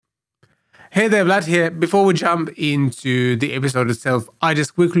Hey there, Vlad here. Before we jump into the episode itself, I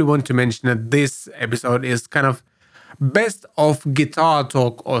just quickly want to mention that this episode is kind of best of guitar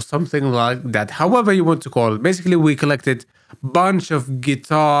talk or something like that, however you want to call it. Basically, we collected a bunch of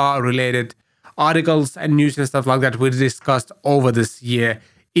guitar-related articles and news and stuff like that we discussed over this year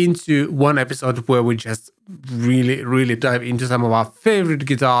into one episode where we just really dive into some of our favorite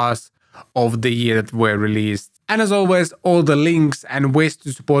guitars of the year that were released. And as always, all the links and ways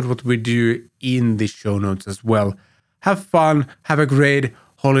to support what we do in the show notes as well. Have fun, have a great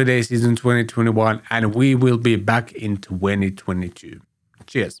holiday season 2021, and we will be back in 2022.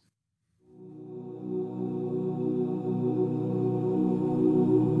 Cheers.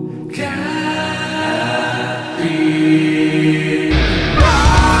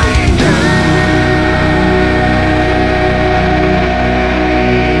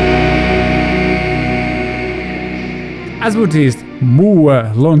 As we teased,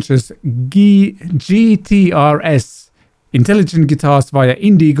 Mooer launches GTRS intelligent guitars via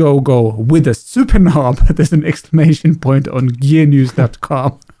Indiegogo with a super knob. There's an exclamation point on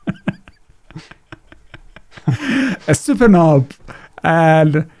gearnews.com. A super knob.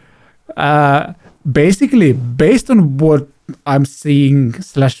 And basically, based on what I'm seeing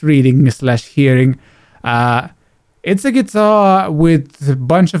 / reading / hearing, it's a guitar with a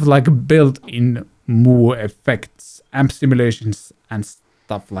bunch of like built-in Mooer effects, amp simulations, and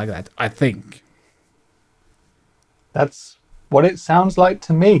stuff like that, I think. That's what it sounds like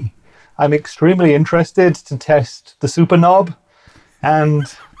to me. I'm extremely interested to test the super knob, and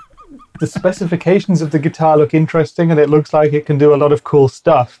the specifications of the guitar look interesting, and it looks like it can do a lot of cool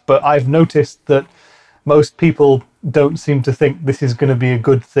stuff. But I've noticed that most people don't seem to think this is going to be a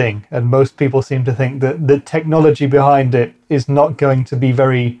good thing, and most people seem to think that the technology behind it is not going to be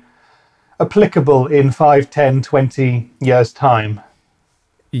very applicable in 5, 10, 20 years' time.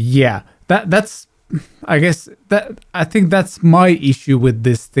 Yeah, that's I guess that I think that's my issue with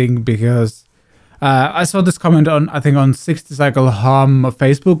this thing, because I saw this comment on 60 Cycle Hum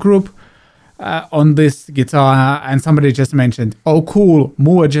Facebook group on this guitar, and somebody just mentioned, oh cool,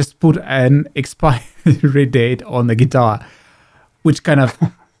 Mooer just put an expiry date on the guitar, which kind of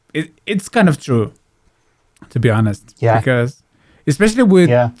it's kind of true, to be honest. Yeah. Because especially with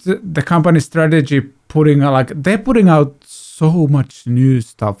the company strategy they're putting out so much new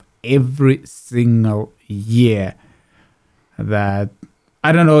stuff every single year that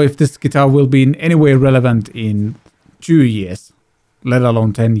I don't know if this guitar will be in any way relevant in 2 years, let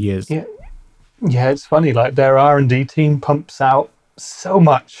alone 10 years. Yeah, it's funny, like their R&D team pumps out so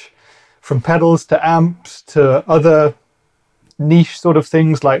much, from pedals to amps to other niche sort of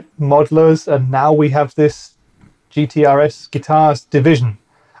things like modelers, and now we have this GTRS guitars division.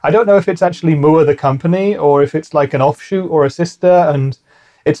 I don't know if it's actually Mooer the company or if it's like an offshoot or a sister, and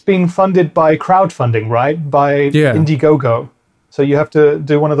it's being funded by crowdfunding, right? By Indiegogo. So you have to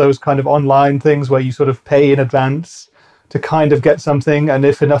do one of those kind of online things where you sort of pay in advance to kind of get something, and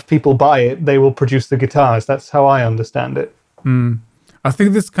if enough people buy it, they will produce the guitars. That's how I understand it. I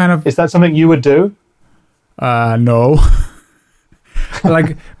think this kind of... Is that something you would do? No.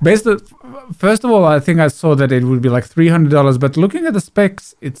 Like, first of all, I think I saw that it would be like $300, but looking at the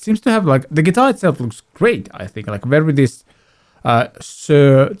specs, it seems to have like, the guitar itself looks great, I think, like very this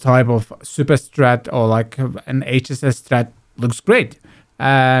Sir type of super strat or like an HSS strat looks great.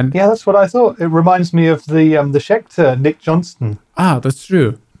 And yeah, that's what I thought. It reminds me of the Schecter Nick Johnston. Ah, that's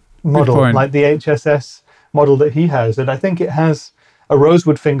true. Model, like the HSS model that he has. And I think it has a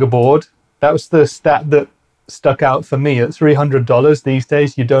rosewood fingerboard. That was the stat that stuck out for me. At $300 these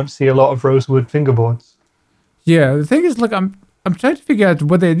days, you don't see a lot of rosewood fingerboards. Yeah, the thing is, like, I'm trying to figure out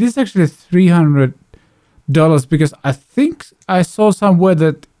whether it is actually $300, because I think I saw somewhere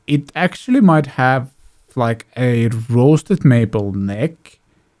that it actually might have like a roasted maple neck.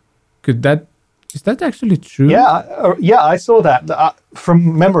 Is that actually true? Yeah, I saw that.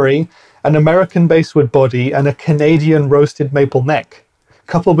 From memory, an American basswood body and a Canadian roasted maple neck,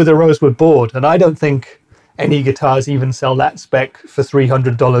 coupled with a rosewood board. And I don't think any guitars even sell that spec for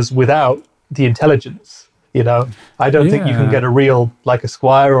 $300 without the intelligence. You know, I don't think you can get a real, like a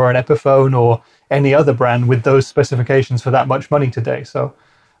Squire or an Epiphone or any other brand with those specifications for that much money today. So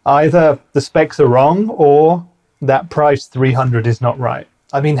either the specs are wrong or that price $300 is not right.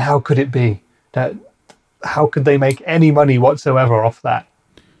 I mean, how could it be? How could they make any money whatsoever off that?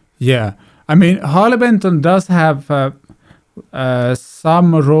 Yeah. I mean, Harley Benton does have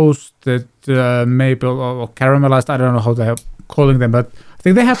some roasted maple or caramelized. I don't know how they're calling them, but I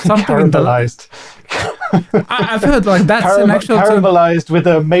think they have something caramelized. I've heard like that's an actual caramelized with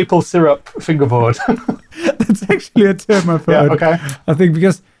a maple syrup fingerboard. That's actually a term I've heard. Yeah, okay. I think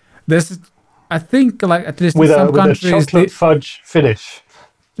because there's I think like at least in with some a countries, chocolate fudge finish.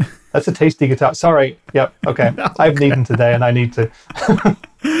 That's a tasty guitar. Sorry. Yep. Okay. I haven't eaten today, and I need to.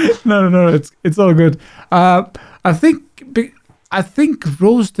 no, it's all good. I think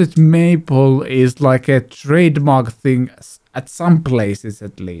roasted maple is like a trademark thing at some places,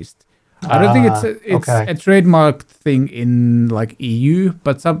 at least. I don't think it's okay. a trademark thing in like EU,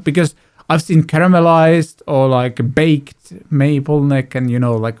 but some because I've seen caramelized or like baked maple neck, and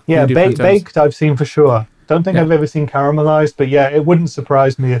like Yeah, different terms. baked I've seen for sure. Don't think I've ever seen caramelized, but yeah, it wouldn't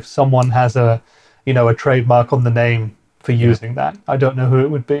surprise me if someone has a trademark on the name for using that. I don't know who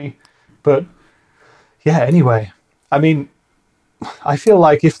it would be, but yeah. Anyway, I mean, I feel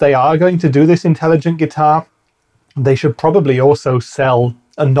like if they are going to do this intelligent guitar, they should probably also sell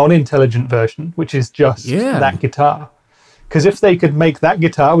a non-intelligent version, which is just that guitar. Because if they could make that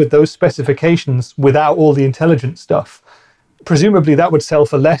guitar with those specifications without all the intelligent stuff, presumably that would sell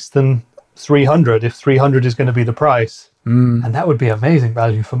for less than 300 if 300 is going to be the price. And that would be amazing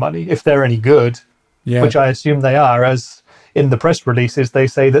value for money if they're any good, which I assume they are, as in the press releases they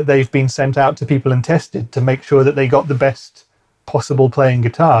say that they've been sent out to people and tested to make sure that they got the best possible playing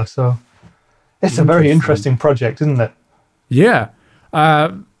guitar. So it's a very interesting project, isn't it? Yeah.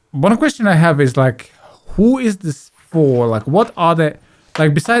 One question I have is like, who is this for? Like, what are the,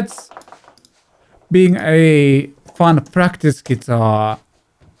 like, besides being a fun practice guitar,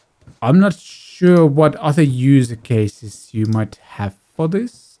 I'm not sure what other use cases you might have for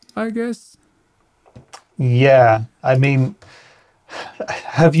this, I guess. Yeah, I mean,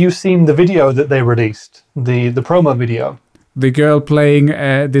 have you seen the video that they released? The promo video? The girl playing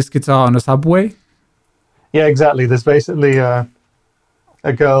this guitar on a subway? Yeah, exactly. There's basically a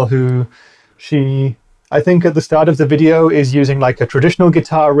girl who I think at the start of the video is using like a traditional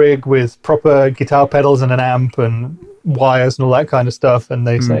guitar rig with proper guitar pedals and an amp and wires and all that kind of stuff. And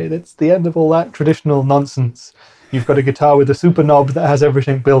they say it's the end of all that traditional nonsense. You've got a guitar with a super knob that has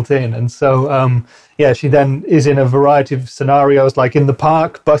everything built in. And so, she then is in a variety of scenarios, like in the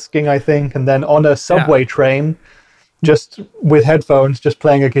park, busking, I think, and then on a subway train, just with headphones, just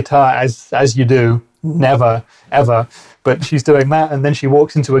playing a guitar as you do. Never, ever. But she's doing that, and then she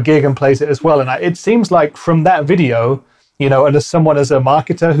walks into a gig and plays it as well. And it seems like from that video, and as someone, as a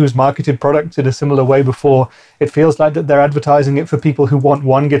marketer who's marketed products in a similar way before, it feels like that they're advertising it for people who want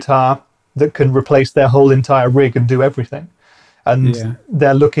one guitar that can replace their whole entire rig and do everything. And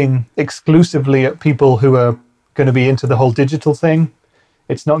they're looking exclusively at people who are going to be into the whole digital thing.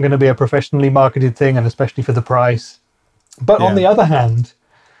 It's not going to be a professionally marketed thing, and especially for the price. But on the other hand,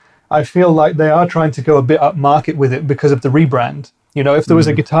 I feel like they are trying to go a bit upmarket with it because of the rebrand. If there was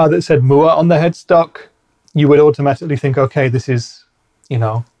a guitar that said Mooer on the headstock, you would automatically think, okay, this is,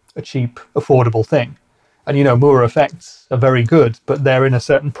 a cheap, affordable thing. And, Mooer effects are very good, but they're in a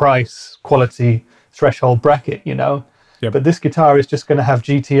certain price, quality threshold bracket, Yep. But this guitar is just going to have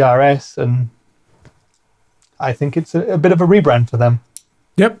GTRS, and I think it's a bit of a rebrand for them.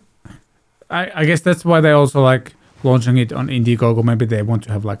 Yep. I guess that's why they also like launching it on Indiegogo. Maybe they want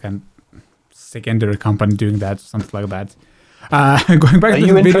to have like a secondary company doing that, something like that. Going back to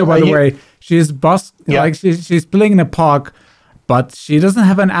the video, by the way, she's like she's playing in a park, but she doesn't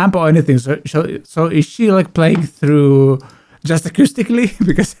have an amp or anything. So is she like playing through just acoustically?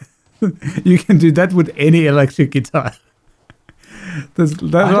 Because you can do that with any electric guitar. I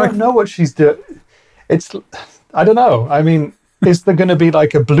don't know what she's doing. I don't know. I mean, is there going to be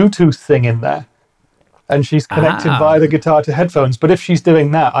like a Bluetooth thing in there? And she's connected via the guitar to headphones. But if she's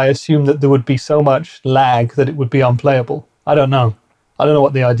doing that, I assume that there would be so much lag that it would be unplayable. I don't know. I don't know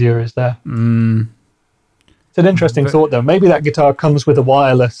what the idea is there. It's an interesting thought, though. Maybe that guitar comes with a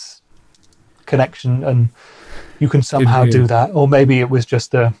wireless connection and you can somehow do that. Or maybe it was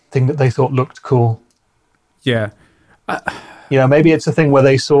just a thing that they thought looked cool. Yeah. Maybe it's a thing where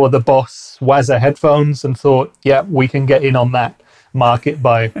they saw the Boss Wazza headphones and thought, yeah, we can get in on that market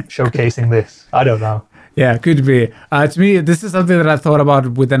by showcasing this. I don't know. Yeah, could be. To me, this is something that I thought about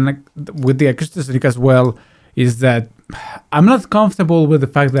with the acoustic as well, is that I'm not comfortable with the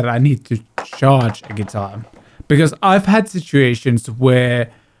fact that I need to charge a guitar. Because I've had situations where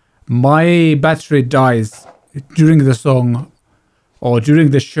my battery dies during the song or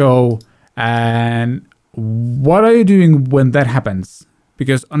during the show. And what are you doing when that happens?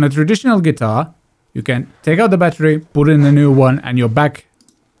 Because on a traditional guitar, you can take out the battery, put in a new one, and you're back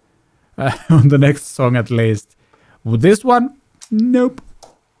on the next song at least. With this one, nope.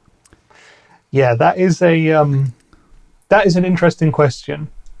 Yeah, that is an interesting question.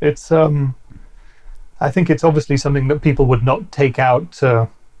 It's I think it's obviously something that people would not take out to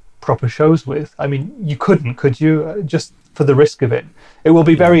proper shows with. I mean, you couldn't, could you? Just for the risk of it. It will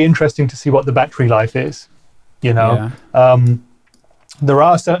be very interesting to see what the battery life is. You know, there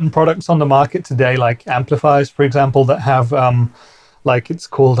are certain products on the market today, like amplifiers, for example, that have like it's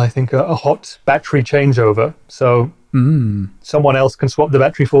called, I think, a hot battery changeover. So someone else can swap the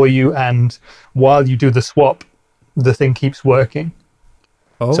battery for you, and while you do the swap, the thing keeps working.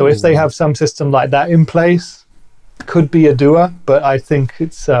 So if they have some system like that in place, could be a doer, but I think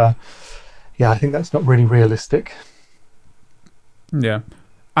it's I think that's not really realistic. Yeah,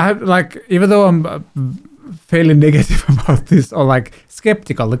 I have, like, even though I'm fairly negative about this, or like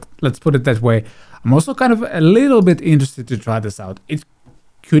skeptical, let's put it that way, I'm also kind of a little bit interested to try this out. It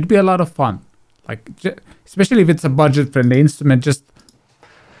could be a lot of fun, like especially if it's a budget-friendly instrument. Just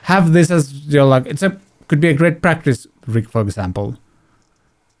have this as your, like, could be a great practice rig, for example.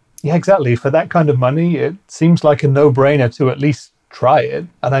 Yeah, exactly. For that kind of money, it seems like a no-brainer to at least try it.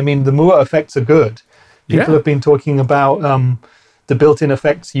 And I mean, the Mooer effects are good. People have been talking about the built-in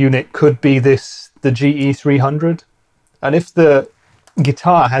effects unit could be the GE300. And if the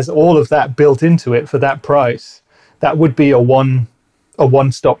guitar has all of that built into it for that price, that would be a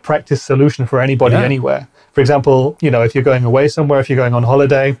one-stop practice solution for anybody anywhere. For example, you know, if you're going away somewhere, if you're going on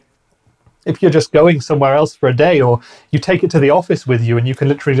holiday, if you're just going somewhere else for a day, or you take it to the office with you and you can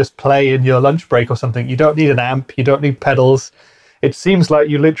literally just play in your lunch break or something, you don't need an amp, you don't need pedals. It seems like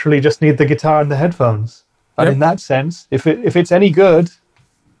you literally just need the guitar and the headphones. And in that sense, if it's any good,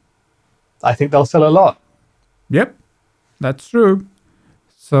 I think they'll sell a lot. Yep, that's true.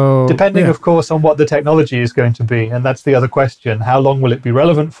 So depending, of course, on what the technology is going to be. And that's the other question. How long will it be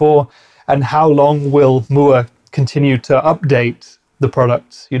relevant for? And how long will Mooer continue to update the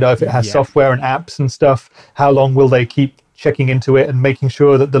products? You know, if it has software and apps and stuff, how long will they keep checking into it and making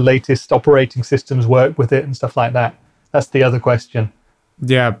sure that the latest operating systems work with it and stuff like that? That's the other question.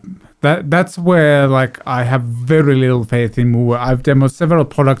 Yeah, that's where, like, I have very little faith in Mooer. I've demoed several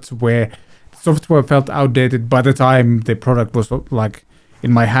products where software felt outdated by the time the product was, like,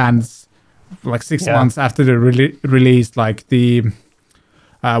 in my hands, like 6 months after the release. Like the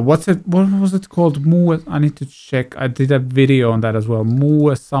what was it called? Mooer. I need to check. I did a video on that as well.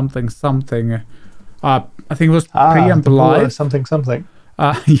 Mooer something. I think it was Preamp Live. Something.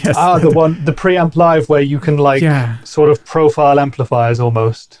 Yes. The Preamp Live, where you can sort of profile amplifiers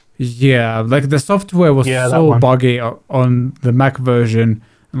almost. Yeah, like the software was so buggy on the Mac version,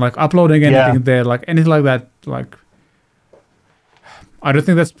 and like uploading anything there, like anything like that, like I don't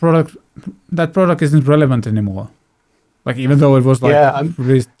think that product isn't relevant anymore. Like, even though it was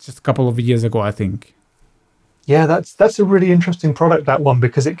released just a couple of years ago, I think. Yeah, that's a really interesting product, that one,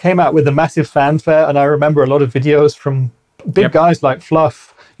 because it came out with a massive fanfare, and I remember a lot of videos from big guys like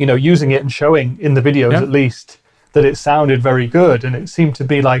Fluff, you know, using it and showing in the videos at least that it sounded very good, and it seemed to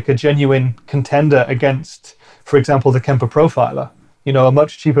be like a genuine contender against, for example, the Kemper Profiler. You know, a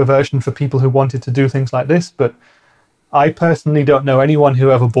much cheaper version for people who wanted to do things like this. But I personally don't know anyone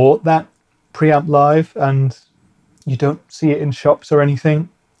who ever bought that Preamp Live, and you don't see it in shops or anything.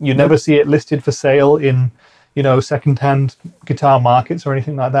 You never see it listed for sale in, you know, secondhand guitar markets or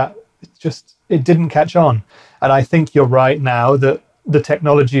anything like that. It didn't catch on. And I think you're right now that the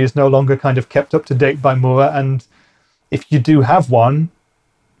technology is no longer kind of kept up to date by Mooer, and if you do have one,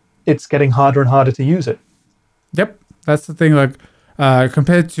 it's getting harder and harder to use it. Yep, that's the thing. Like,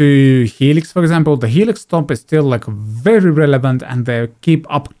 compared to Helix, for example, the Helix Stomp is still like very relevant, and they keep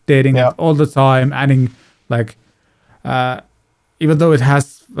updating it all the time, adding like, even though it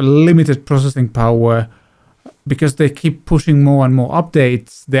has limited processing power, because they keep pushing more and more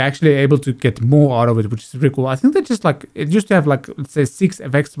updates, they're actually able to get more out of it, which is really cool. I think they just like, it used to have like, let's say 6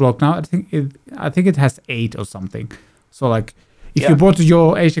 effects block. Now I think it has 8 or something. So like, if you bought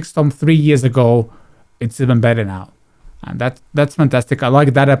your HX Stomp 3 years ago, it's even better now. And that's fantastic. I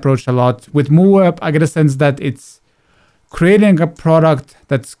like that approach a lot. With Mooer, I get a sense that it's creating a product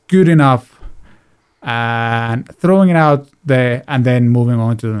that's good enough and throwing it out there and then moving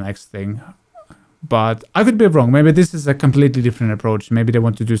on to the next thing. But I could be wrong. Maybe this is a completely different approach. Maybe they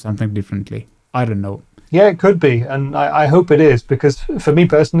want to do something differently. I don't know. Yeah, it could be. And I hope it is, because for me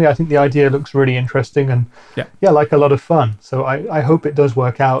personally, I think the idea looks really interesting and like a lot of fun. So I hope it does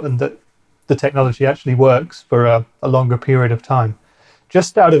work out and that the technology actually works for a longer period of time.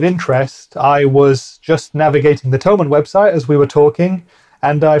 Just out of interest, I was just navigating the Thomann website as we were talking,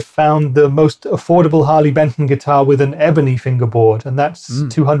 and I found the most affordable Harley Benton guitar with an ebony fingerboard, and that's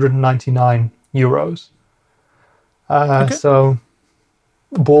 €299. So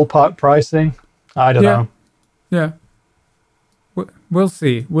ballpark pricing, I don't know. Yeah. We'll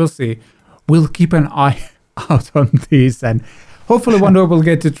see. We'll keep an eye out on these, and hopefully one day we'll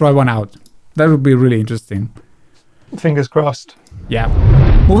get to try one out. That would be really interesting. Fingers crossed. Yeah.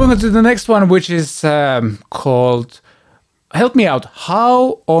 Moving on to the next one, which is called... Help me out.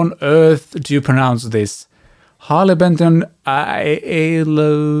 How on earth do you pronounce this? Harley Benton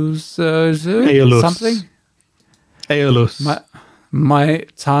Aeolus something? Aeolus. My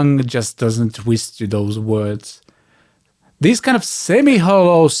tongue just doesn't twist to those words. These kind of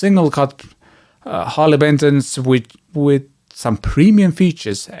semi-hollow single-cut Harley Bentons with some premium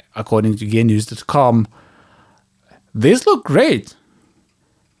features, according to GameNews.com. These look great.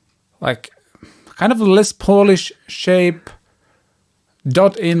 Like, kind of less Polish shape,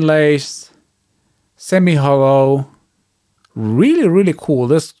 dot inlays, semi-hollow. Really, really cool.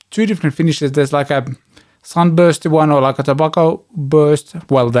 There's two different finishes. There's like a sunbursty one or like a tobacco burst.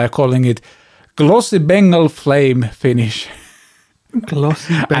 Well, they're calling it glossy Bengal flame finish.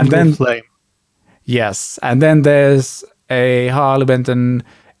 Glossy Bengal flame. Yes. And then there's a Harley Benton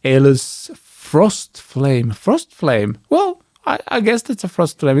Aeolus frost flame. Frost flame. Well, I guess that's a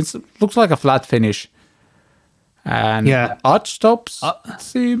frost flame. It looks like a flat finish. And arch tops, it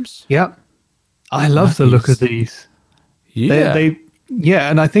seems. Yeah. I love the look of these. Yeah.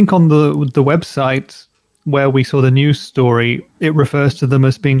 And I think on the website where we saw the news story, it refers to them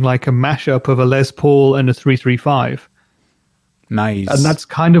as being like a mashup of a Les Paul and a 335. Nice. And that's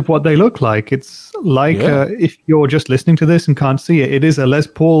kind of what they look like. It's like, if you're just listening to this and can't see it, it is a Les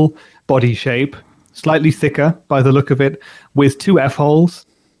Paul body shape, slightly thicker by the look of it, with two F-holes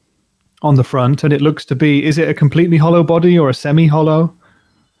on the front. And it looks to be, is it a completely hollow body or a semi-hollow?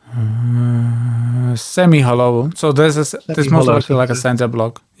 Semi-hollow. So there's most likely like a center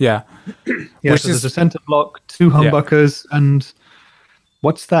block. Yeah. Yeah, so there's a center block, two humbuckers, and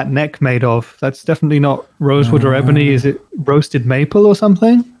what's that neck made of? That's definitely not rosewood or ebony. Is it roasted maple or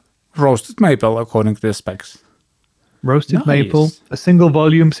something? Roasted maple, according to the specs. Roasted maple, a single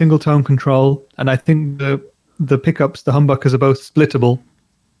volume, single tone control, and I think the pickups, the humbuckers are both splittable.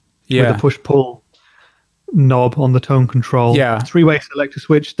 Yeah. With a push-pull knob on the tone control. Yeah. Three-way selector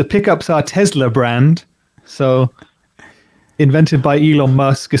switch. The pickups are Tesla brand, so invented by Elon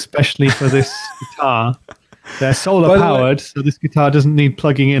Musk, especially for this guitar. They're solar powered, so this guitar doesn't need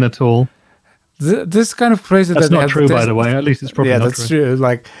plugging in at all. This kind of crazy. That's not true, by the way. At least it's probably not true. Yeah, that's true.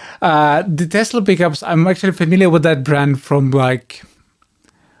 Like the Tesla pickups, I'm actually familiar with that brand from like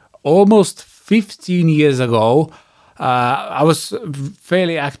almost 15 years ago. I was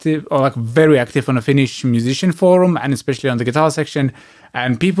fairly active, or like very active on a Finnish musician forum, and especially on the guitar section.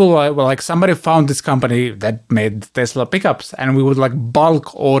 And people were like, somebody found this company that made Tesla pickups, and we would like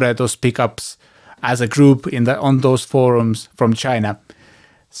bulk order those pickups as a group on those forums from China.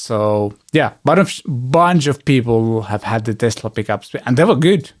 So yeah, bunch of people have had the Tesla pickups, and they were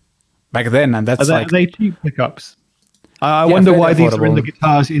good back then. And that's are they cheap pickups? I wonder why these are in the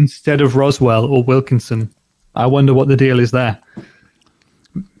guitars instead of Roswell or Wilkinson. I wonder what the deal is there.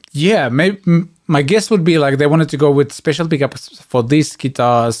 Yeah, maybe my guess would be like they wanted to go with special pickups for these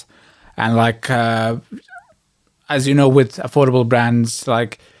guitars, and like as you know, with affordable brands,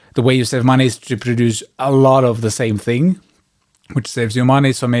 like the way you save money is to produce a lot of the same thing, which saves you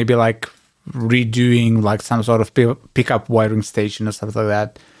money. So maybe like redoing like some sort of pickup wiring station or something like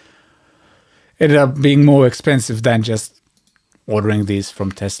that ended up being more expensive than just ordering these from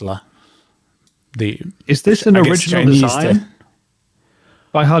Tesla. Is this an original design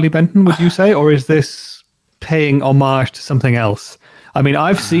by Harley Benton, would you say, or is this paying homage to something else? I mean,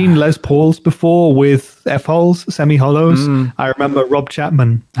 I've seen Les Pauls before with F-holes, semi-hollows. I remember Rob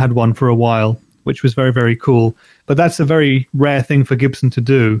Chapman had one for a while, which was very, very cool. But that's a very rare thing for Gibson to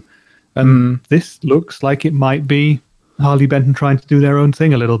do. And this looks like it might be Harley Benton trying to do their own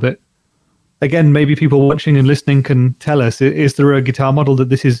thing a little bit. Again, maybe people watching and listening can tell us, is there a guitar model that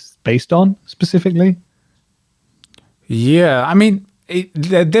this is based on specifically? Yeah, I mean,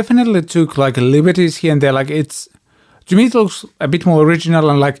 they definitely took like liberties here and there. Like to me, it looks a bit more original,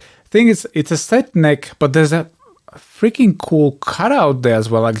 and like thing is, it's a set neck, but there's a freaking cool cutout there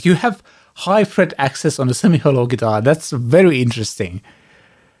as well. Like you have high fret access on a semi-hollow guitar. That's very interesting.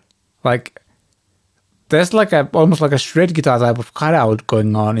 Like there's like almost like a shred guitar type of cutout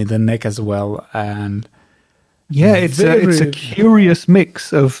going on in the neck as well, and yeah, it's a curious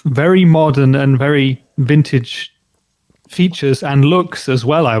mix of very modern and very vintage features and looks as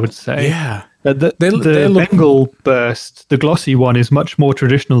well, I would say. Yeah. The Bengal burst, the glossy one, is much more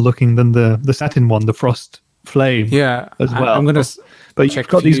traditional looking than the satin one, the frost flame. Yeah, as well. I'm gonna. But you've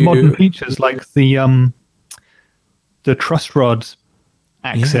got these modern features like the truss rod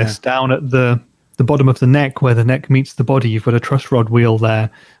access down at the bottom of the neck, where the neck meets the body. You've got a truss rod wheel there,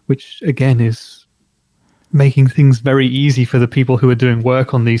 which again is making things very easy for the people who are doing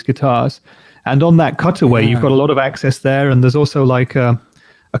work on these guitars. And on that cutaway, you've got a lot of access there, and there's also like a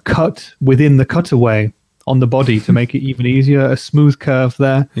cut within the cutaway on the body to make it even easier, a smooth curve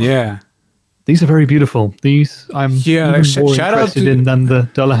there. Yeah. These are very beautiful. These I'm even like, more shout out interested to- in than the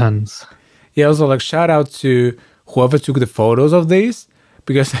Dullahans. Yeah, also like shout out to whoever took the photos of these,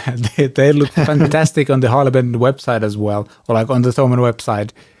 because they look fantastic on the Harley Benton website as well, or like on the Thomann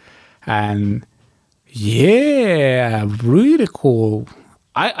website. And yeah, really cool.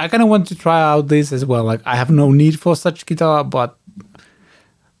 I kind of want to try out this as well. Like I have no need for such guitar, but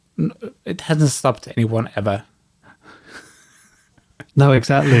it hasn't stopped anyone ever. No,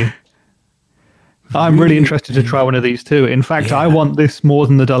 exactly. I'm really interested to try one of these too. In fact, I want this more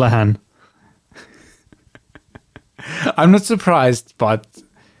than the Dullahan. I'm not surprised, but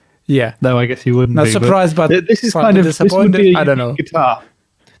yeah. No, I guess you wouldn't Not be. surprised, but this is slightly kind of this would disappointed. be a I don't unique know. guitar.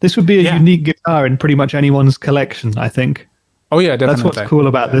 This would be a unique guitar in pretty much anyone's collection, I think. Oh yeah, definitely. That's what's cool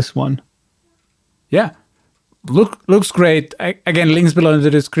about this one. Yeah, looks great. Again, links below in the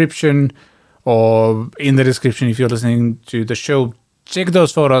description, or in the description if you're listening to the show. Check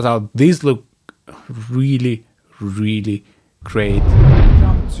those photos out. These look really, really great.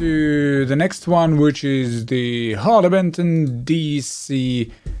 Jump to the next one, which is the Harley Benton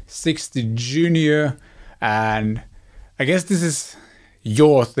DC60 Junior, and I guess this is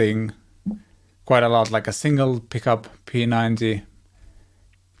your thing quite a lot, like a single pickup P90.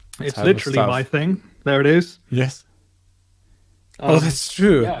 It's type of literally stuff. my thing. There it is. Yes. Oh, that's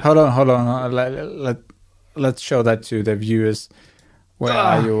true. yeah. Hold on. Let's show that to the viewers. Where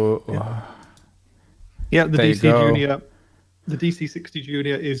are you? Yeah, the There you DC go. Junior. The DC60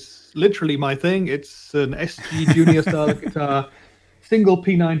 Junior is literally my thing. It's an SG Junior style of guitar, single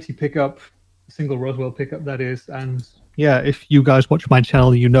P90 pickup, single Roswell pickup, that is. And yeah, if you guys watch my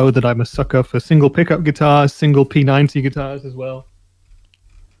channel, you know that I'm a sucker for single pickup guitars, single P90 guitars as well.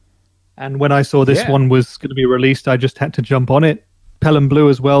 And when I saw this one was going to be released, I just had to jump on it. Pelham blue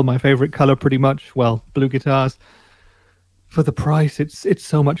as well, my favorite color pretty much. Well, blue guitars. For the price, it's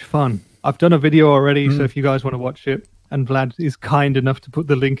so much fun. I've done a video already, so if you guys want to watch it, and Vlad is kind enough to put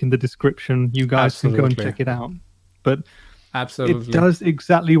the link in the description, you guys can go and check it out. But Absolutely. it does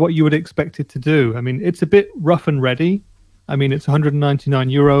exactly what you would expect it to do. I mean, it's a bit rough and ready. I mean, it's 199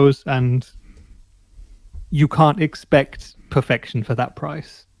 euros, and you can't expect perfection for that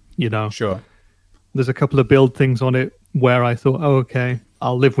price, you know? Sure. There's a couple of build things on it where I thought, oh, okay,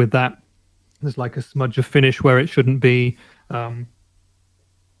 I'll live with that. There's like a smudge of finish where it shouldn't be.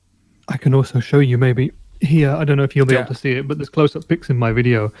 I can also show you maybe here. I don't know if you'll be able to see it, but there's close-up pics in my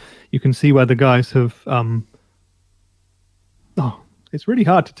video. You can see where the guys have... it's really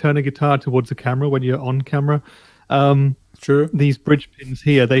hard to turn a guitar towards the camera when you're on camera. True. These bridge pins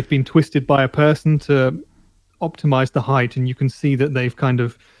here, they've been twisted by a person to optimize the height, and you can see that they've kind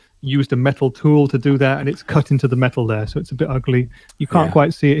of used a metal tool to do that, and it's cut into the metal there, so it's a bit ugly. You can't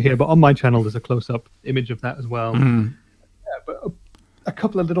quite see it here, but on my channel there's a close-up image of that as well. Yeah, but a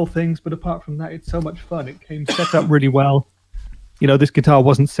couple of little things, but apart from that, it's so much fun. It came set up really well. You know, this guitar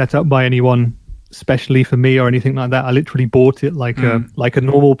wasn't set up by anyone specially for me or anything like that. I literally bought it like a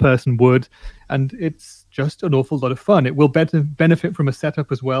normal person would, and it's just an awful lot of fun. It will benefit from a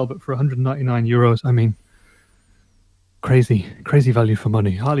setup as well, but for 199 euros, I mean, crazy value for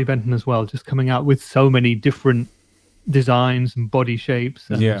money. Harley Benton as well, just coming out with so many different designs and body shapes,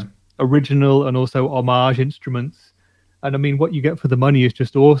 and original and also homage instruments. And I mean, what you get for the money is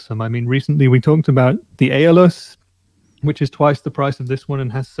just awesome. I mean, recently we talked about the Aeolus, which is twice the price of this one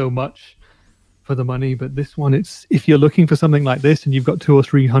and has so much for the money. But this one, it's, if you're looking for something like this and you've got 200 or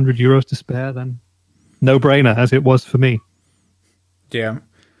 300 euros to spare, then no brainer, as it was for me. Yeah.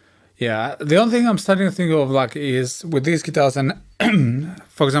 Yeah. The only thing I'm starting to think of like is with these guitars, and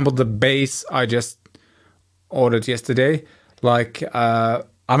for example, the bass I just ordered yesterday, like I'm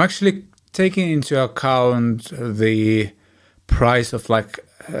actually taking into account the price of like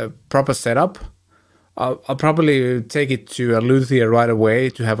a proper setup. I'll probably take it to a luthier right away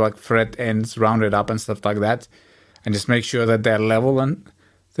to have like fret ends rounded up and stuff like that, and just make sure that they're level and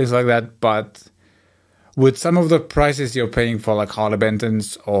things like that. But with some of the prices you're paying for like Harley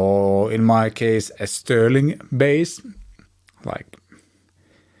Bentons, or in my case a Sterling bass, like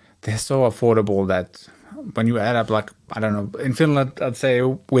they're so affordable that when you add up, like, I don't know, in Finland, I'd say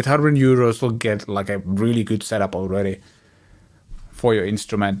with 100 euros, you'll get like a really good setup already for your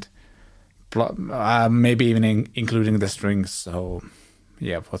instrument. Maybe even including the strings. So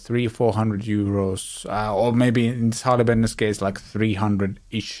yeah, for 300-400 euros, or maybe in Harley Benton's case, like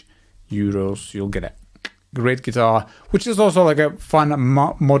 300-ish euros, you'll get a great guitar, which is also like a fun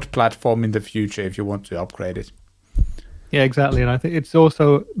mod platform in the future if you want to upgrade it. Yeah, exactly. And I think it's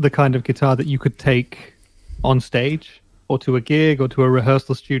also the kind of guitar that you could take on stage or to a gig or to a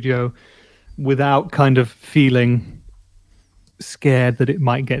rehearsal studio without kind of feeling scared that it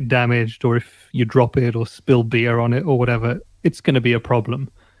might get damaged, or if you drop it or spill beer on it or whatever, it's going to be a problem.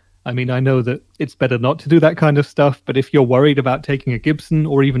 I mean, I know that it's better not to do that kind of stuff, but if you're worried about taking a Gibson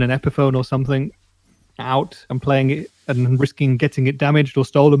or even an Epiphone or something out and playing it and risking getting it damaged or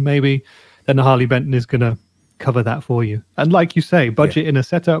stolen maybe, then the Harley Benton is going to cover that for you. And like you say, budget in a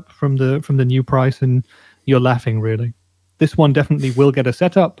setup from the new price and you're laughing, really. This one definitely will get a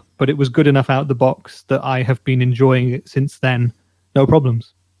setup, but it was good enough out the box that I have been enjoying it since then. No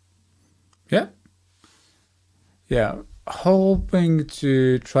problems. Yeah. Yeah. Hoping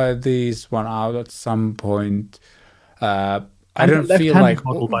to try this one out at some point. I don't feel like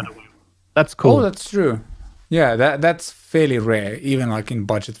model, by the way. That's cool. Oh, that's true. Yeah, that's fairly rare, even like in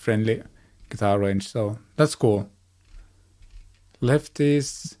budget-friendly guitar range. So that's cool.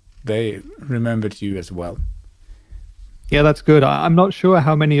 Lefties, they remembered you as well. Yeah, that's good. I'm not sure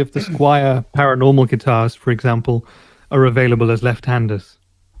how many of the Squier paranormal guitars, for example, are available as left-handers.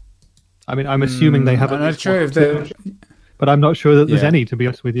 I mean, I'm assuming they have. I'm not sure if they're. But I'm not sure that there's any, to be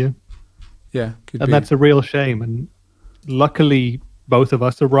honest with you. Yeah, could and be. That's a real shame. And luckily, both of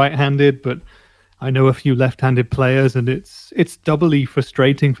us are right-handed, but I know a few left-handed players, and it's doubly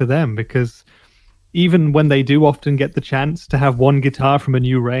frustrating for them because even when they do often get the chance to have one guitar from a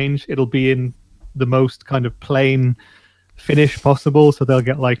new range, it'll be in the most kind of plain finish possible. So they'll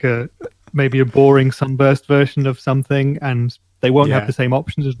get like maybe a boring sunburst version of something, and they won't have the same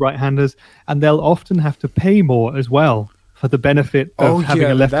options as right-handers, and they'll often have to pay more as well for the benefit of having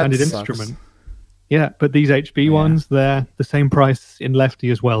a left-handed instrument. Yeah, but these HB ones, they're the same price in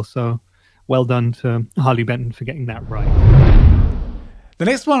lefty as well. So well done to Harley Benton for getting that right. The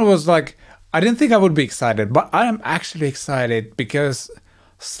next one was like, I didn't think I would be excited, but I am actually excited because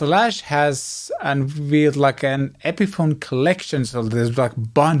Slash has unveiled like an Epiphone collection. So there's like a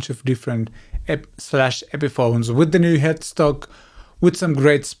bunch of different Slash Epiphones with the new headstock, with some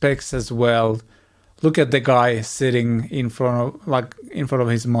great specs as well. Look at the guy sitting in front of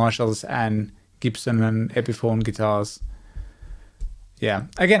his Marshalls and Gibson and Epiphone guitars. Yeah,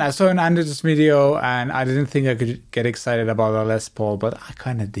 again, I saw an Anders video and I didn't think I could get excited about a Les Paul, but I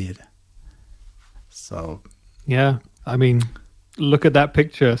kind of did. So yeah, I mean, look at that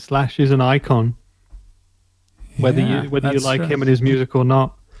picture. Slash is an icon. Whether you like him and his music or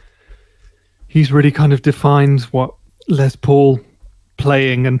not, he's really kind of defined what Les Paul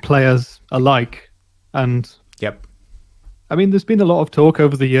playing and players are like. And I mean, there's been a lot of talk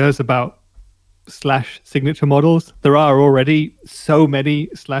over the years about Slash signature models. There are already so many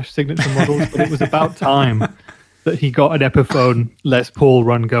Slash signature models, but it was about time that he got an Epiphone Les Paul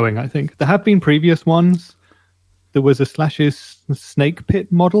run going, I think. There have been previous ones. There was a Slash's Snake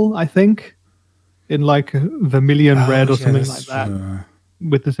Pit model, I think, in like vermilion red or something like that,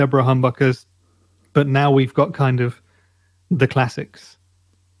 with the zebra humbuckers. But now we've got kind of the classics.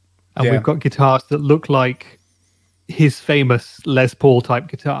 And we've got guitars that look like his famous Les Paul type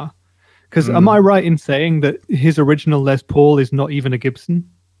guitar. Because am I right in saying that his original Les Paul is not even a Gibson?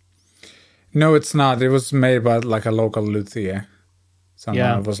 No, it's not. It was made by like a local luthier.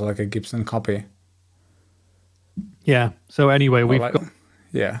 It was like a Gibson copy. Yeah. So anyway, we've got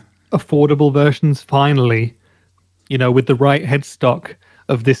affordable versions finally, with the right headstock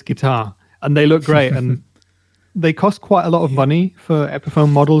of this guitar. And they look great. And they cost quite a lot of money for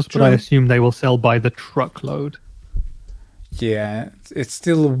Epiphone models, but I assume they will sell by the truckload. Yeah, it's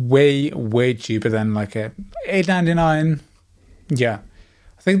still way, way cheaper than like a $8.99. Yeah.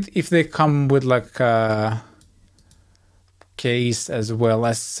 I think if they come with like a case as well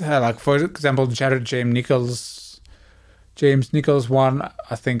as like, for example, James Nichols one,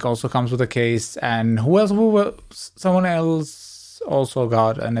 I think also comes with a case. And someone else also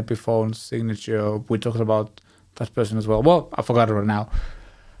got an Epiphone signature. We talked about that person as well. Well, I forgot it right now.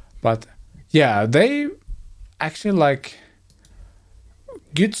 But yeah, they actually like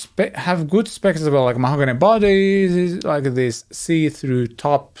have good specs as well, like mahogany bodies, like this see-through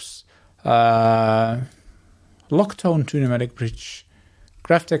tops, Locktone 2-pneumatic bridge,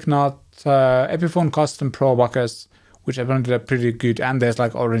 Graphtec nut, Epiphone custom Pro buckers, which apparently are pretty good, and there's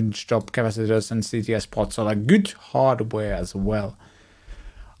like orange top capacitors and CTS pots, so like good hardware as well.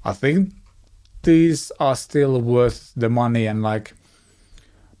 I think these are still worth the money, and like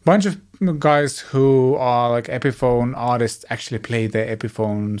bunch of guys who are like Epiphone artists actually play their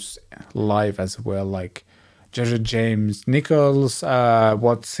Epiphones live as well, like Jared James Nichols,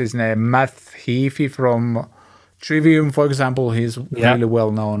 what's his name? Matt Heafy from Trivium, for example. He's really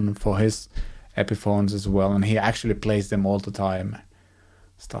well known for his Epiphones as well, and he actually plays them all the time.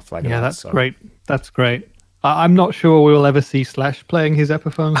 Stuff like that. Yeah, that's great. That's great. I'm not sure we will ever see Slash playing his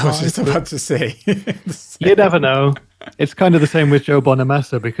Epiphones. I was just about to say. You never know. It's kind of the same with Joe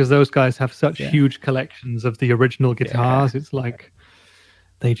Bonamassa, because those guys have such huge collections of the original guitars. It's like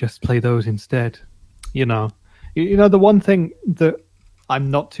they just play those instead. You know, the one thing that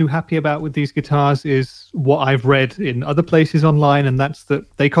I'm not too happy about with these guitars is what I've read in other places online, and that's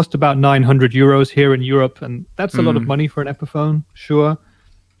that they cost about €900 here in Europe, and that's a lot of money for an Epiphone, sure.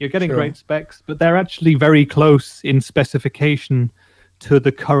 You're getting great specs, but they're actually very close in specification to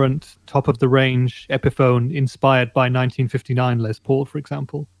the current top-of-the-range Epiphone inspired by 1959 Les Paul, for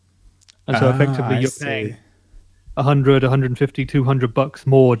example. And so effectively you're paying 100, 150, $200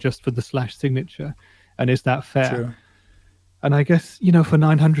 more just for the Slash signature. And is that fair? True. And I guess, for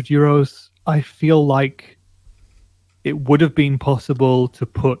 €900, I feel like it would have been possible to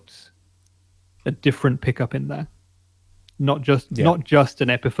put a different pickup in there. Not just an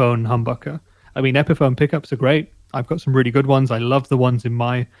Epiphone humbucker. I mean, Epiphone pickups are great. I've got some really good ones. I love the ones in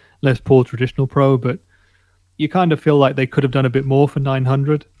my Les Paul Traditional Pro, but you kind of feel like they could have done a bit more for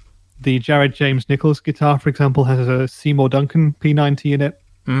 900. The Jared James Nichols guitar, for example, has a Seymour Duncan P90 in it.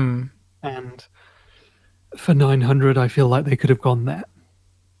 And for 900, I feel like they could have gone there.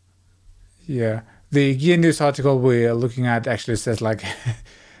 Yeah. The Gear News article we're looking at actually says like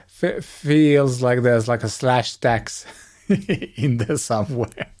feels like there's like a Slash tax in there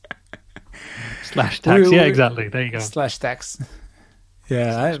somewhere. Slash tax, yeah, exactly. There you go. Slash tax.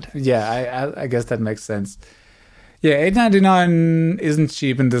 Yeah, I guess that makes sense. Yeah, $899 isn't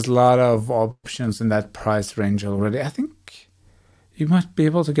cheap, and there's a lot of options in that price range already. I think you might be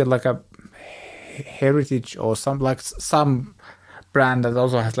able to get like a Heritage or some brand that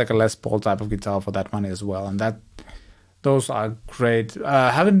also has like a Les Paul type of guitar for that money as well, and those are great.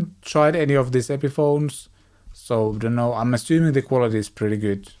 I haven't tried any of these Epiphones, so don't know. I'm assuming the quality is pretty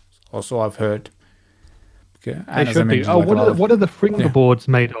good. Also, I've heard. Okay, they should be. What are the fingerboards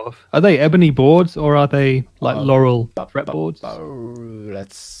made of? Are they ebony boards or are they like Laurel fretboards?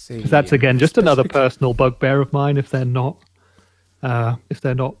 Let's see. 'Cause that's again just another personal bugbear of mine. If they're not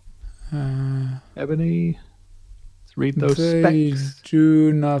ebony, let's read those specs.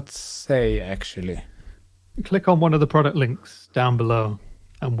 Do not say actually. Click on one of the product links down below,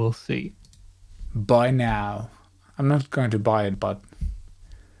 and we'll see. Buy now. I'm not going to buy it, but.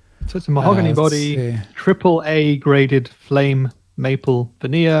 So it's a mahogany body, AAA graded flame maple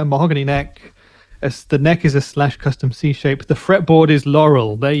veneer, mahogany neck. As the neck is a Slash custom C shape. The fretboard is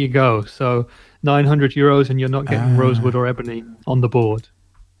Laurel. There you go. So €900, and you're not getting rosewood or ebony on the board.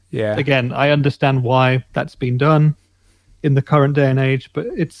 Yeah. Again, I understand why that's been done in the current day and age, but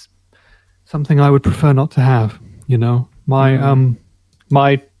it's something I would prefer not to have.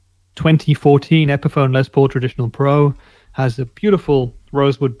 My 2014 Epiphone Les Paul Traditional Pro has a beautiful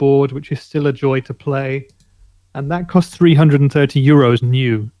rosewood board, which is still a joy to play, and that cost €330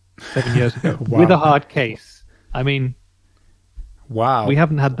 new 7 years ago with a hard case. I mean, wow, we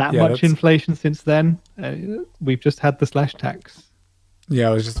haven't had that much inflation since then. We've just had the Slash tax. Yeah,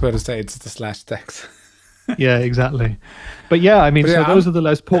 I was just about to say it's the Slash tax. Yeah, exactly. But yeah, I mean, those are the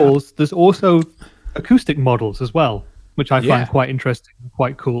Les Pauls. Yeah. There's also acoustic models as well, which I find quite interesting,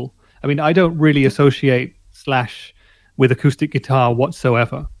 quite cool. I mean, I don't really associate Slash with acoustic guitar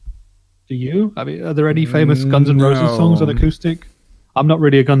whatsoever. Do you? I mean, are there any famous Guns N' Roses songs on acoustic? I'm not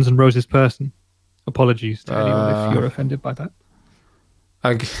really a Guns N' Roses person. Apologies to anyone if you're offended by that.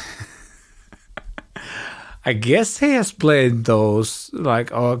 I guess he has played those like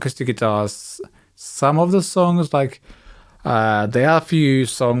acoustic guitars. Some of the songs, like there are a few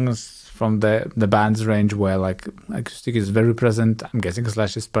songs from the band's range where like acoustic is very present. I'm guessing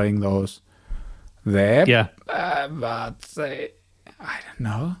Slash is playing those there. Yeah. But I don't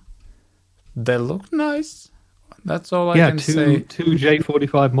know. They look nice. That's all I can say. Two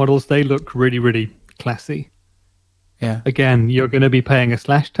J45 models. They look really, really classy. Yeah. Again, you're going to be paying a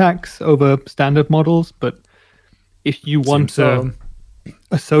Slash tax over standard models, but if you want to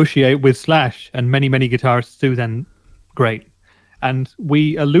associate with Slash, and many, many guitarists do, then great. And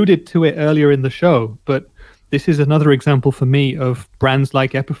we alluded to it earlier in the show, but this is another example for me of brands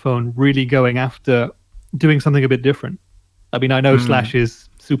like Epiphone really going after doing something a bit different. I mean, I know Slash is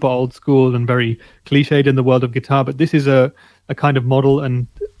super old school and very cliched in the world of guitar, but this is a kind of model and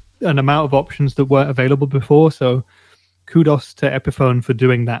an amount of options that weren't available before. So kudos to Epiphone for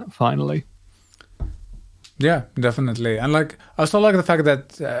doing that finally. Yeah, definitely. And like, I also like the fact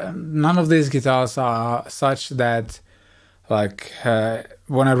that none of these guitars are such that, like,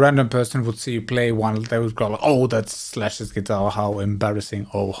 when a random person would see you play one, they would go like, "Oh, that's Slash's guitar. How embarrassing!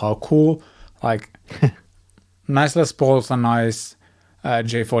 Oh, how cool!" Like, nice Les Pauls and nice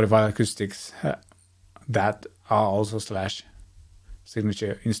J45 acoustics that are also Slash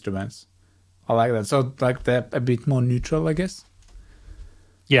signature instruments. I like that. So like they're a bit more neutral, I guess.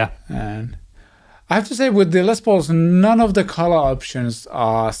 Yeah. And I have to say, with the Les Pauls, none of the color options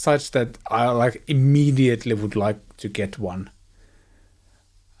are such that I like immediately would like to get one.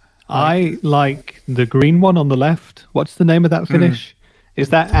 I like the green one on the left. What's the name of that finish? Is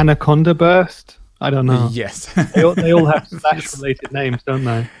that Anaconda Burst? I don't know. Yes. They all have Slash-related names, don't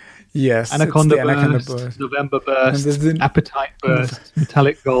they? Yes. Anaconda it's the Burst, Anaconda Burst. November And Burst, there's the- Appetite Burst,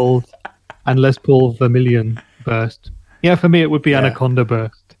 Metallic Gold, and Les Paul Vermilion Burst. Yeah, for me it would be Yeah. Anaconda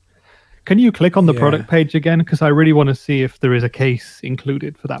Burst. Can you click on the Yeah. product page again? Because I really want to see if there is a case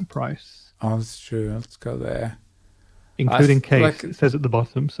included for that price. Oh, that's true. Let's go there. Including case, like- it says at the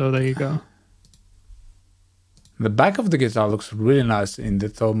bottom. So there you go. The back of the guitar looks really nice in the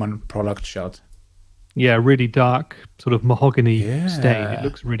Thomann product shot. Yeah, really dark, sort of mahogany stain. It Yeah.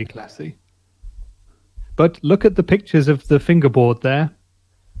 looks really classy. But look at the pictures of the fingerboard there.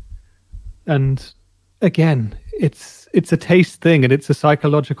 And again, it's a taste thing and it's a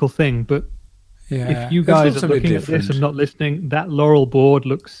psychological thing. But Yeah. if you it guys looks are a bit looking at this different. and not listening, that Laurel board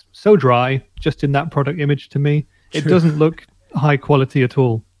looks so dry just in that product image to me. It True. doesn't look high quality at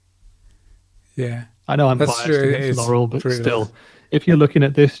all. Yeah. I know I'm That's biased true, against it's Laurel, but pretty still, nice. if you're looking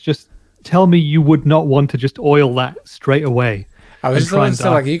at this, just tell me you would not want to just oil that straight away. I was and just try going and to say,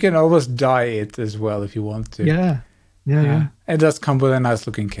 like, you can always dye it as well if you want to. Yeah. It does come with a nice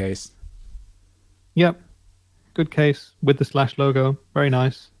looking case. Yep. Good case with the Slash logo. Very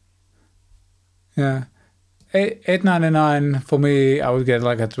nice. Yeah. $8.99 for me. I would get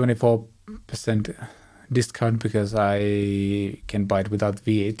like a 24% discount because I can buy it without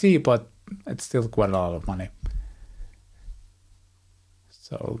VAT, but it's still quite a lot of money.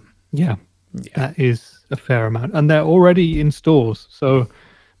 So Yeah. yeah, That is a fair amount. And they're already in stores. So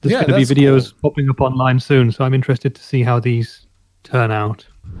there's Yeah, going to be that's videos cool. popping up online soon. So I'm interested to see how these turn out.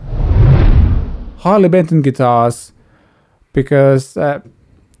 Harley Benton guitars, because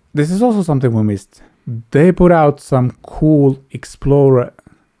this is also something we missed. They put out some cool Explorer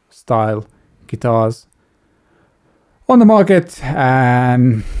style guitars on the market,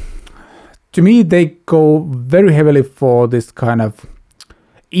 and to me they go very heavily for this kind of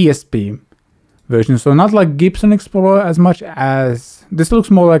ESP version. So not like Gibson Explorer as much as this looks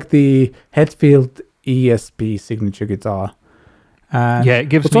more like the Hetfield ESP signature guitar. And Yeah, it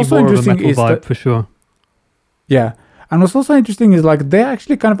gives what's me also more of a interesting metal is vibe that- for sure. Yeah. And what's also interesting is like they're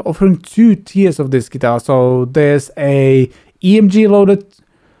actually kind of offering two tiers of this guitar. So there's a EMG loaded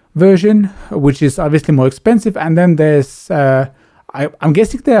version, which is obviously more expensive, and then there's I'm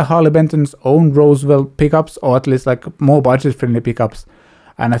guessing they're Harley Benton's own Roosevelt pickups, or at least like more budget friendly pickups.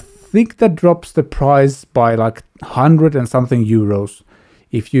 And I think that drops the price by like 100 and something euros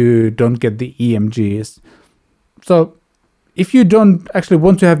if you don't get the EMGs. So if you don't actually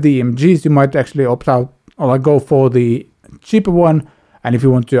want to have the EMGs, you might actually opt out or like go for the cheaper one. And if you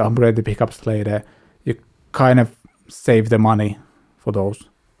want to upgrade the pickups later, you kind of save the money for those.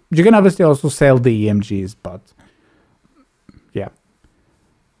 You can obviously also sell the EMGs, but yeah.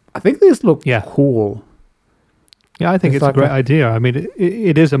 I think these look cool. Yeah, I think It's it's a like great a- idea. I mean,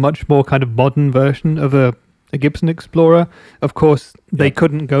 it is a much more kind of modern version of a Gibson Explorer. Of course, they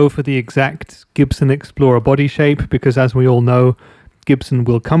couldn't go for the exact Gibson Explorer body shape because, as we all know, Gibson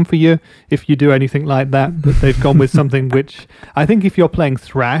will come for you if you do anything like that. But they've gone with something which I think if you're playing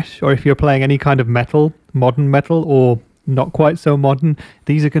thrash or if you're playing any kind of metal, modern metal or not quite so modern,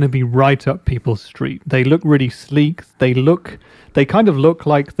 these are going to be right up people's street. They look really sleek. They kind of look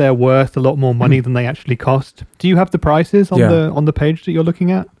like they're worth a lot more money than they actually cost. Do you have the prices on the page that you're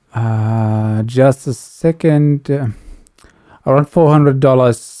looking at? Just a second. Around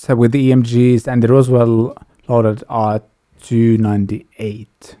 $400 with the EMGs, and the Roosevelt loaded are $298.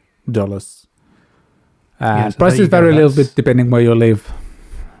 So Prices there you go, vary a little that's- bit depending where you live,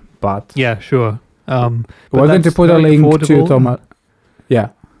 but Yeah, sure. But we're going to that's put a very link to affordable Thomas. Yeah,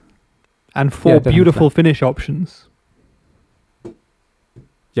 and 4 definitely. beautiful finish options.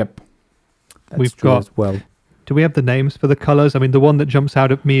 yep. That's We've true got- as well. Do we have the names for the colors? I mean, the one that jumps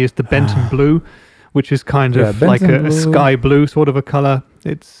out at me is the Benton blue, which is kind of Yeah, like Benton a blue. sky blue sort of a color.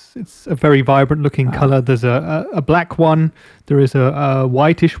 It's a very vibrant looking color. There's a black one. There is a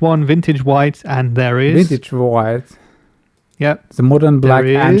whitish one, vintage white, and there is Vintage white, yeah. the modern black,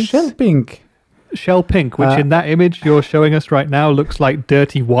 and is- shell pink. shell pink, which in that image you're showing us right now looks like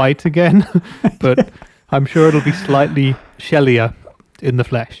dirty white again, but I'm sure it'll be slightly shellier in the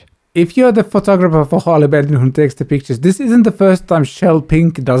flesh. If you're the photographer for Harley Benton who takes the pictures, this isn't the first time shell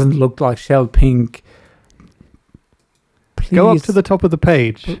pink doesn't look like shell pink. Please. Go up to the top of the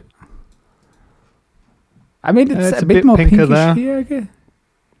page. I mean, it's it's a bit more pinker pinkish there. here, I guess.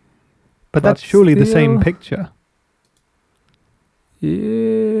 But that's surely the same still- picture. Yeah,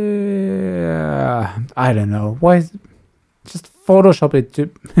 I don't know. Why is just Photoshop it to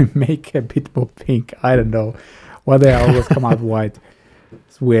make a bit more pink? I don't know. Why they always come out white.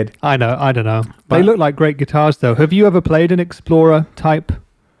 It's weird. I don't know. They But- look like great guitars, though. Have you ever played an Explorer type?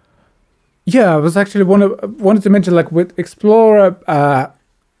 Yeah, I was actually wanted to mention, like, with Explorer,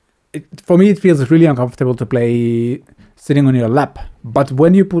 for me it feels really uncomfortable to play sitting on your lap. But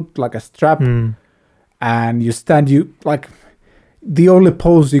when you put like a strap and you stand, the only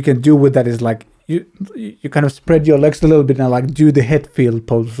pose you can do with that is like you kind of spread your legs a little bit and like do the head field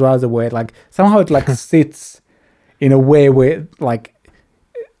pose rather way. Like somehow it like sits in a way where like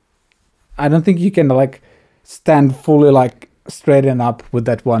I don't think you can like stand fully like straighten up with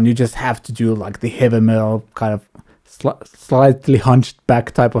that one. You just have to do like the heavy metal kind of slightly hunched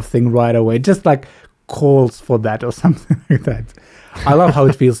back type of thing right away. Just like calls for that or something like that. I love how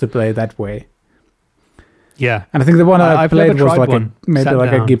it feels to play that way. Yeah. And I think the one I I've played never was tried like one, maybe sat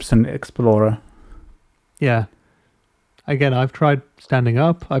like a down. Gibson Explorer. Yeah. Again, I've tried standing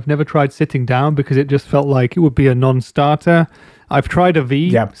up. I've never tried sitting down because it just felt like it would be a non-starter. I've tried a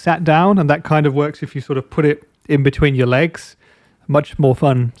V, sat down, and that kind of works if you sort of put it in between your legs. Much more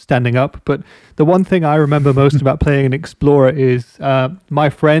fun standing up. But the one thing I remember most about playing an Explorer is my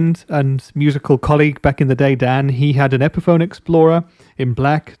friend and musical colleague back in the day, Dan, he had an Epiphone Explorer in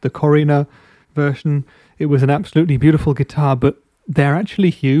black, the Corina version. It was an absolutely beautiful guitar, but they're actually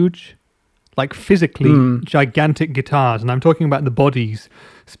huge, like physically gigantic guitars. And I'm talking about the bodies,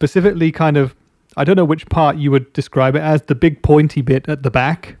 specifically kind of, I don't know which part you would describe it as, the big pointy bit at the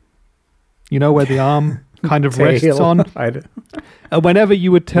back, you know, where the arm kind of rests on. And whenever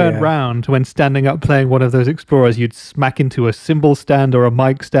you would turn round when standing up playing one of those Explorers, you'd smack into a cymbal stand or a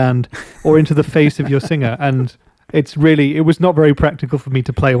mic stand or into the face of your singer. And it was not very practical for me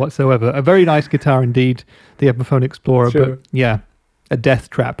to play whatsoever. A very nice guitar indeed, the Epiphone Explorer, but yeah, a death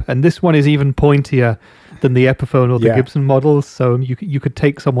trap. And this one is even pointier than the Epiphone or the Gibson models, so you could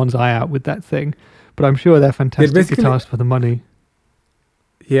take someone's eye out with that thing. But I'm sure they're fantastic guitars for the money.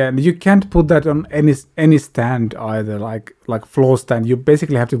 Yeah, and you can't put that on any stand either, like floor stand. You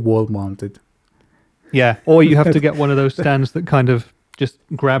basically have to wall mount it. Yeah, or you have to get one of those stands that kind of just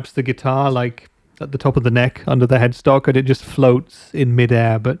grabs the guitar like at the top of the neck under the headstock and it just floats in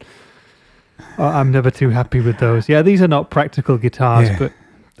midair. But I'm never too happy with those. Yeah, these are not practical guitars, but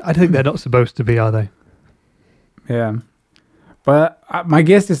I think they're not supposed to be, are they? Yeah, but my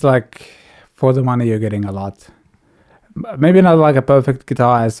guess is like for the money you're getting a lot. Maybe not like a perfect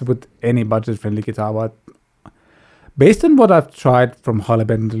guitar as with any budget-friendly guitar, but based on what I've tried from Harley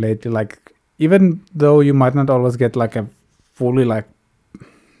Benton lately, like even though you might not always get like a fully like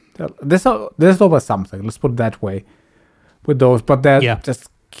there's always something. Let's put it that way with those, but they're just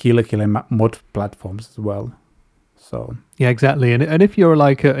killer mod platforms as well. So yeah, exactly. And if you're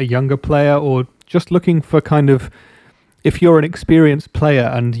like a younger player or just looking for kind of, if you're an experienced player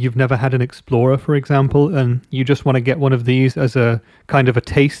and you've never had an Explorer, for example, and you just want to get one of these as a kind of a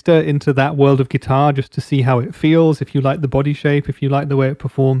taster into that world of guitar, just to see how it feels, if you like the body shape, if you like the way it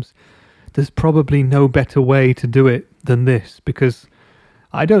performs, there's probably no better way to do it than this, because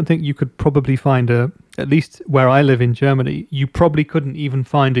I don't think you could probably find at least where I live in Germany, you probably couldn't even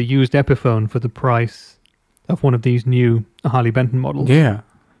find a used Epiphone for the price of one of these new Harley Benton models. Yeah,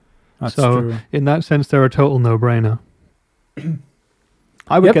 that's true. In that sense, they're a total no-brainer.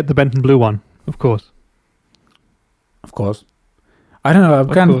 I would get the Benton Blue one, of course. Of course. I don't know. I'm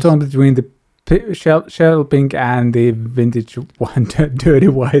kind of torn between the shell pink and the vintage one, dirty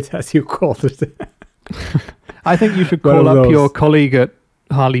white, as you called it. I think you should call up your colleague at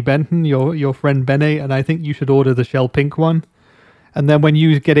Harley Benton, your friend Bene, and I think you should order the shell pink one. And then when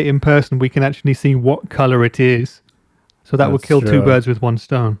you get it in person, we can actually see what color it is. So that would kill two birds with one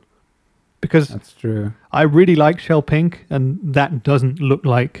stone. Because that's true. I really like shell pink, and that doesn't look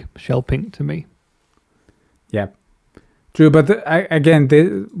like shell pink to me. Yeah, true. But again,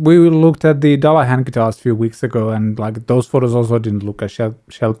 we looked at the Dullahan guitars a few weeks ago, and like those photos also didn't look like shell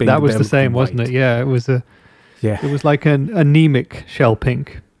pink. That was the same, wasn't it? Yeah, it was it was like an anemic shell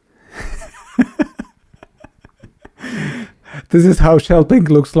pink. This is how shell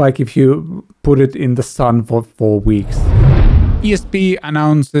pink looks like if you put it in the sun for 4 weeks. ESP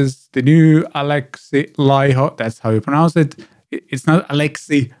announces the new Alexi Laiho. That's how you pronounce it. It's not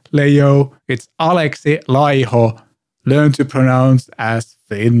Alexi Laiho. It's Alexi Laiho. Learn to pronounce as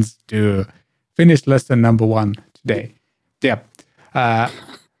Finns do. Finnish lesson number 1 today. Yeah.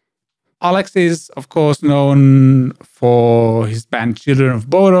 Alex is, of course, known for his band Children of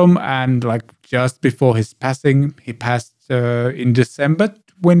Bodom, and like just before his passing, he passed in December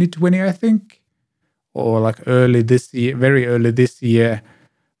 2020, I think, or like early this year, very early this year,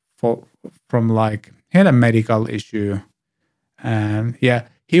 from like he had a medical issue, and yeah,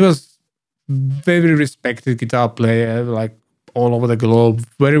 he was very respected guitar player, like all over the globe,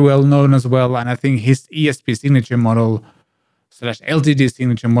 very well known as well, and I think his ESP signature model / LTD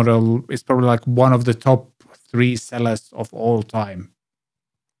signature model is probably like one of the top 3 sellers of all time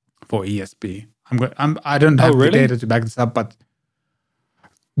for ESP. I don't have the data to back this up, but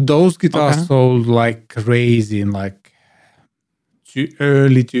those guitars sold like crazy in like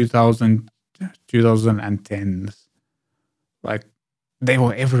early 2010s. Like they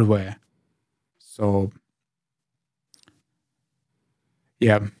were everywhere. So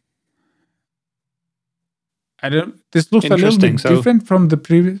yeah. This looks a little bit different from the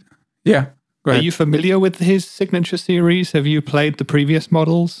previous. Yeah. Go ahead. Are you familiar with his signature series? Have you played the previous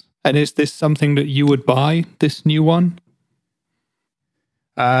models? And is this something that you would buy, this new one?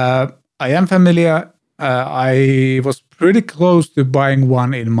 I am familiar. I was pretty close to buying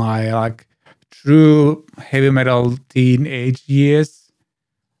one in my like true heavy metal teenage years.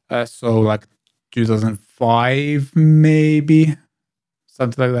 So like 2005, maybe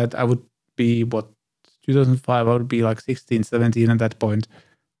something like that. I would be 2005, I would be like 16, 17 at that point,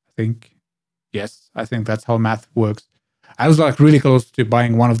 I think. Yes, I think that's how math works. I was like really close to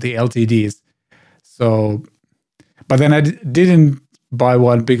buying one of the LTDs. So, but then I didn't buy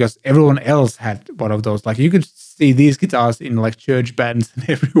one because everyone else had one of those. Like you could see these guitars in like church bands and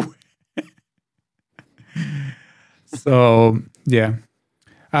everywhere. So, yeah.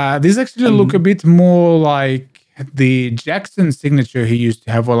 These actually look a bit more like the Jackson signature he used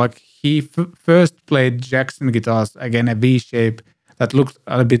to have, or like he first played Jackson guitars, again, a V-shape that looked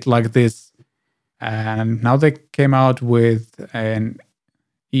a bit like this. And now they came out with an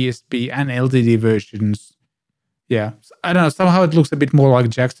ESP and LTD versions. Yeah, I don't know. Somehow it looks a bit more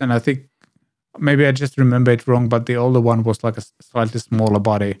like Jackson. I think maybe I just remember it wrong, but the older one was like a slightly smaller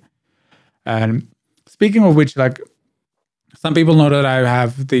body. And speaking of which, like some people know that I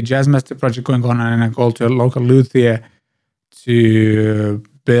have the Jazzmaster project going on, and I go to a local luthier to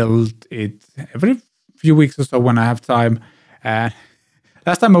build it every few weeks or so when I have time.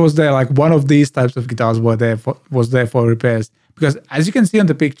 Last time I was there, like one of these types of guitars was there for repairs, because as you can see on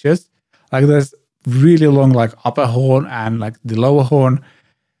the pictures, like there's really long like upper horn and like the lower horn,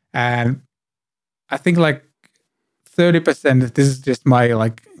 and I think like 30%. This is just my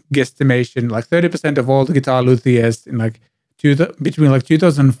like guesstimation. Like 30% of all the guitar luthiers in like between like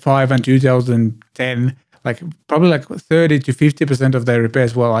 2005 and 2010. Like probably like 30 to 50% of their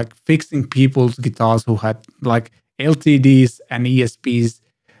repairs were like fixing people's guitars who had like LTDs and ESPs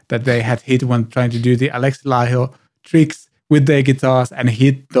that they had hit when trying to do the Alexi Laiho tricks with their guitars and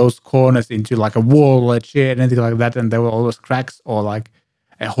hit those corners into like a wall or a chair, anything like that, and there were always cracks or like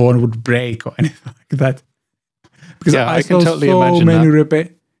a horn would break or anything like that. Because I can totally imagine many repair.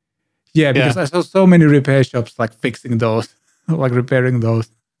 Yeah, because I saw so many repair shops like fixing those, like repairing those.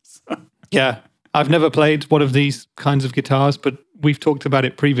 So. Yeah. I've never played one of these kinds of guitars, but we've talked about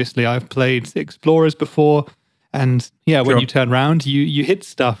it previously. I've played Explorers before, and when you turn around, you hit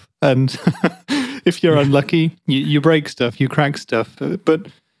stuff, and if you're unlucky, you break stuff, you crack stuff. But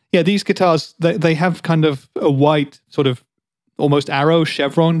yeah, these guitars, they have kind of a white sort of almost arrow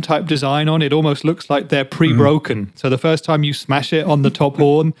chevron type design on it. Almost looks like they're pre-broken. Mm-hmm. So the first time you smash it on the top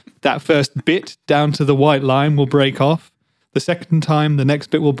horn, that first bit down to the white line will break off. The second time, the next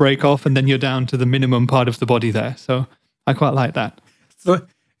bit will break off, and then you're down to the minimum part of the body there. So I quite like that. So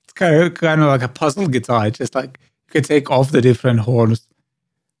it's kind of like a puzzle guitar. It's just like you can take off the different horns.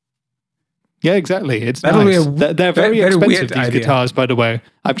 Yeah, exactly. It's nice. They're very expensive, these guitars, by the way.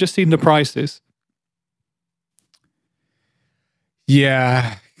 I've just seen the prices.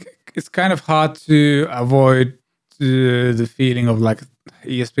 Yeah, it's kind of hard to avoid the feeling of like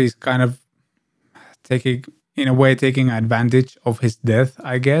ESP is kind of taking advantage of his death,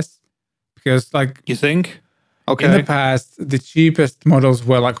 I guess. Because like... You think? Okay. In the past, the cheapest models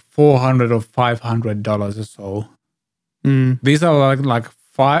were like $400 or $500 or so. Mm. These are like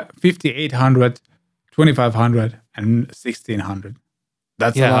 $5,800, $2,500, and $1,600.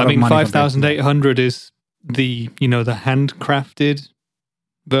 That's a lot of money. 5,800 is the handcrafted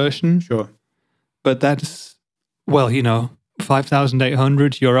version. Sure. But that's, well,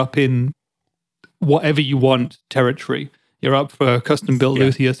 5,800, you're up in whatever you want territory. You're up for a custom built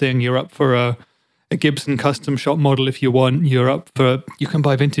luthier thing. You're up for a Gibson custom shop model if you want. You can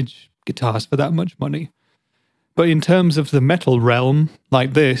buy vintage guitars for that much money. But in terms of the metal realm,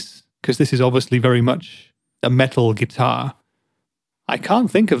 like this, because this is obviously very much a metal guitar, I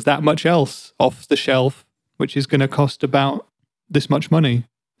can't think of that much else off the shelf, which is going to cost about this much money.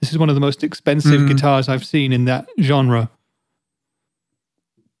 This is one of the most expensive guitars I've seen in that genre.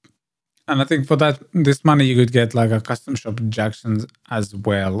 And I think for this money, you could get like a custom shop Jackson as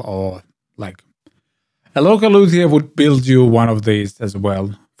well, or like a local luthier would build you one of these as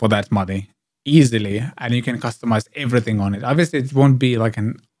well for that money easily, and you can customize everything on it. Obviously, it won't be like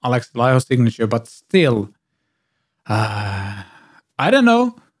an Alex Laiho signature, but still, I don't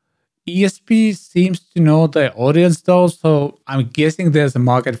know. ESP seems to know their audience though, so I'm guessing there's a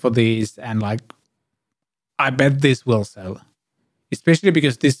market for these, and like, I bet this will sell. Especially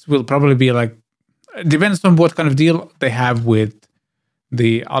because this will probably be like, depends on what kind of deal they have with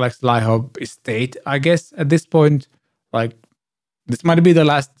the Alex Laiho estate, I guess, at this point. Like, this might be the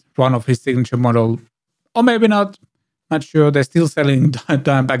last one of his signature model, or maybe not. Not sure. They're still selling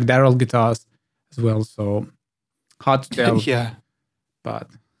Dimebag Darrell guitars as well, so hard to tell. Yeah. But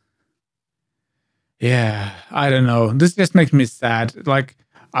yeah, I don't know. This just makes me sad. Like,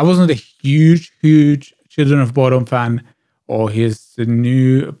 I wasn't a huge Children of Bodom fan, or his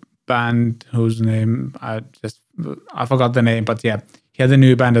new band whose name I forgot the name, but yeah, he had a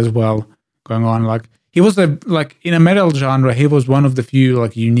new band as well going on. Like, he was in a metal genre, he was one of the few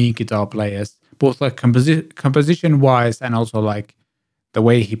like unique guitar players, both like composition wise and also like the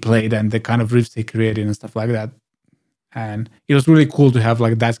way he played and the kind of riffs he created and stuff like that. And it was really cool to have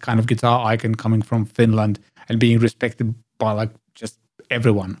like that kind of guitar icon coming from Finland and being respected by like just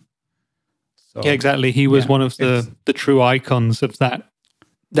everyone. So, yeah, exactly. He was one of the true icons of that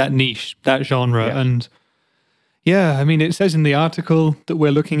niche, that genre. Yeah. And yeah, I mean, it says in the article that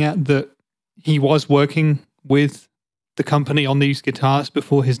we're looking at that he was working with the company on these guitars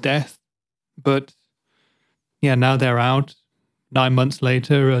before his death. But yeah, now they're out 9 months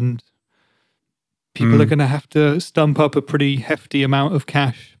later, and people are going to have to stump up a pretty hefty amount of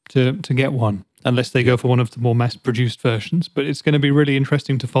cash to get one, unless they go for one of the more mass-produced versions. But it's going to be really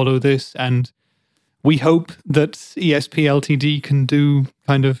interesting to follow this, and we hope that ESP Ltd can do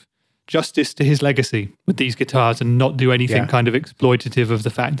kind of justice to his legacy with these guitars and not do anything kind of exploitative of the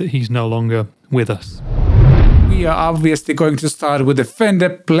fact that he's no longer with us. We are obviously going to start with the Fender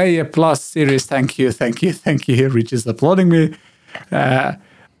Player Plus series. Thank you. Rich is applauding me. I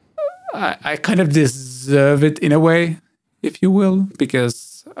kind of deserve it in a way, if you will,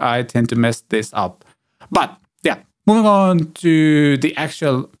 because I tend to mess this up. But yeah, moving on to the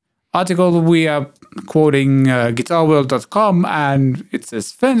actual article, we are quoting guitarworld.com, and it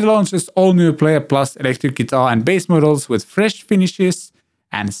says Fender launches all new Player Plus electric guitar and bass models with fresh finishes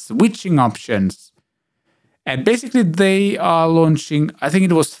and switching options. And basically they are launching, I think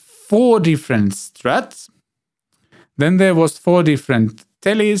it was 4 different Strats, then there was 4 different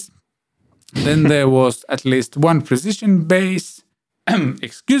Teles, then there was at least 1 precision bass,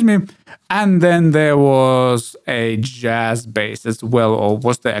 excuse me, and then there was a jazz bass as well, or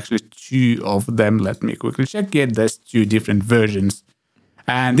was there actually 2 of them? Let me quickly check. Yeah, there's 2 different versions.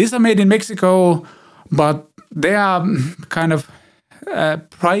 And these are made in Mexico, but they are kind of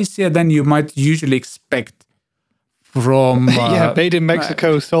pricier than you might usually expect from... made in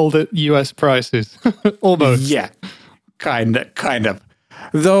Mexico, sold at US prices. Almost. Yeah, kind of.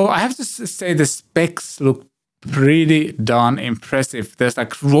 Though I have to say the specs look pretty darn impressive. There's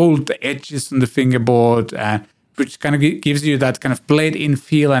like rolled edges on the fingerboard, which kind of gives you that kind of played-in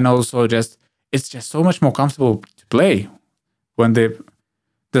feel, and also it's just so much more comfortable to play when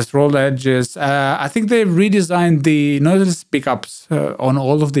there's rolled edges. I think they redesigned the noise pickups on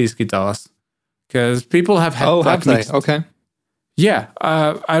all of these guitars because people have had. Oh, have they? Okay. Yeah,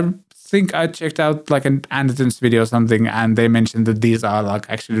 I think I checked out like an Anderton's video or something, and they mentioned that these are like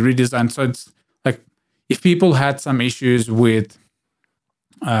actually redesigned. So it's like if people had some issues with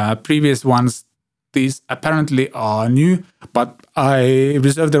previous ones, these apparently are new, but I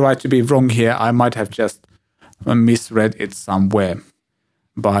reserve the right to be wrong here. I might have just misread it somewhere.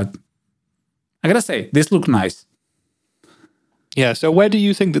 But I gotta say, this look nice. Yeah, so where do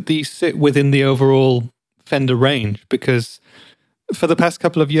you think that these sit within the overall Fender range? Because for the past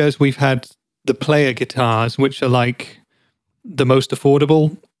couple of years, we've had the player guitars, which are like the most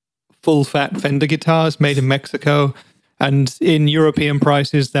affordable full-fat Fender guitars made in Mexico. And in European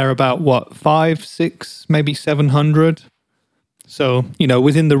prices, they're about, what, 500, 600, maybe 700? So,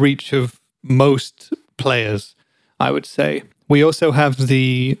 within the reach of most players. I would say. We also have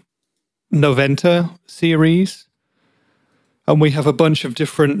the Noventa series, and we have a bunch of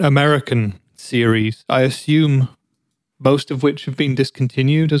different American series. I assume most of which have been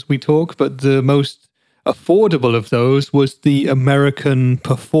discontinued as we talk, but the most affordable of those was the American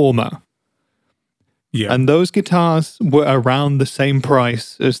Performer. Yeah. And those guitars were around the same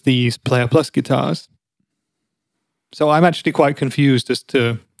price as these Player Plus guitars. So I'm actually quite confused as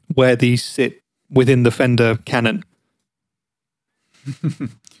to where these sit within the Fender canon.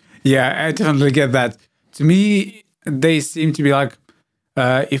 Yeah, I definitely get that. To me, they seem to be like,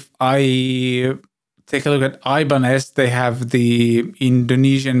 if I take a look at Ibanez, they have the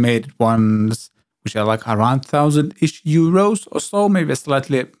Indonesian-made ones, which are like around 1,000-ish euros or so, maybe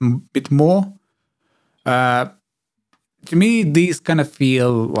slightly a bit more. To me, these kind of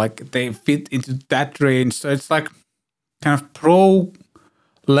feel like they fit into that range. So it's like kind of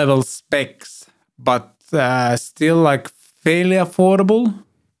pro-level specs, but still like fairly affordable.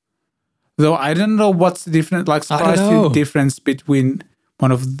 Though I don't know what's the difference, like surprising difference between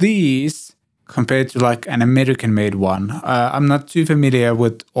one of these compared to like an American-made one. I'm not too familiar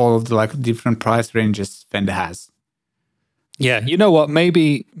with all of the like different price ranges Fender has. Yeah, you know what?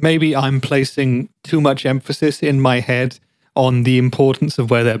 Maybe I'm placing too much emphasis in my head on the importance of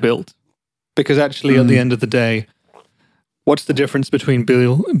where they're built. Because actually, at the end of the day, what's the difference between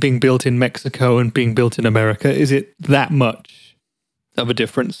being built in Mexico and being built in America? Is it that much of a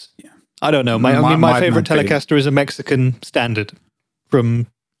difference? Yeah. I don't know. My favorite Telecaster is a Mexican standard from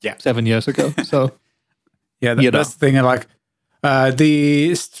 7 years ago. So yeah, that's the thing. Like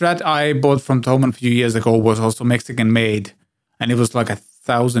the Strat I bought from Thomann a few years ago was also Mexican made, and it was like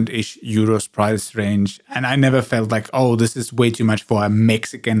 1,000-ish euros price range. And I never felt like, oh, this is way too much for a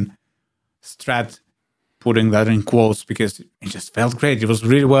Mexican Strat, putting that in quotes, because it just felt great. It was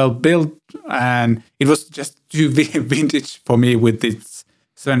really well built, and it was just too vintage for me with its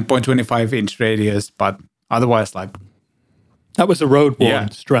 7.25-inch radius. But otherwise, like, that was a road-worn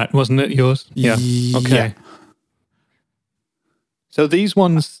Strat, wasn't it, yours? Yeah. Okay. Yeah. So these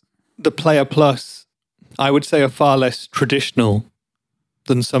ones, the Player Plus, I would say are far less traditional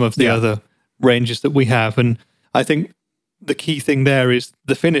than some of the other ranges that we have. And I think the key thing there is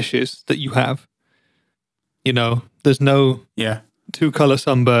the finishes that you have. You know, there's no two-color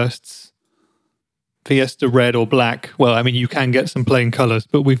sunbursts, Fiesta red or black. Well, I mean, you can get some plain colors,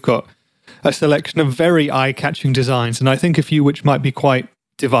 but we've got a selection of very eye-catching designs, and I think a few which might be quite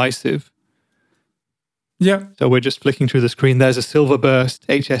divisive. Yeah. So we're just flicking through the screen. There's a Silverburst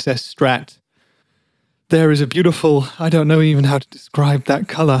HSS Strat. There is a beautiful, I don't know even how to describe that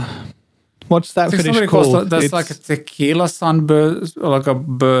color. What's that finish called? That's like a tequila sunburst, or like a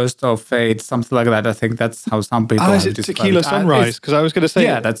burst of fade, something like that. I think that's how some people is it tequila sunrise? Because I was going to say,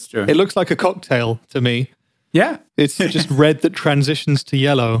 that's true. It looks like a cocktail to me. Yeah. It's just red that transitions to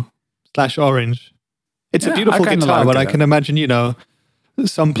yellow/orange. It's a beautiful guitar, but I can imagine, you know,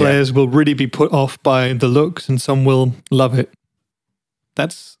 some players will really be put off by the looks and some will love it.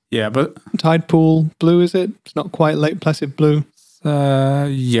 That's but Tide Pool blue, is it? It's not quite Lake Placid blue.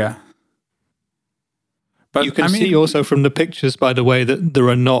 Yeah. But you can see also from the pictures, by the way, that there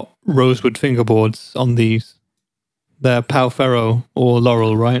are not rosewood fingerboards on these. They're Pau Ferro or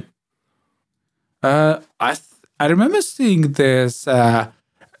Laurel, right? I remember seeing this.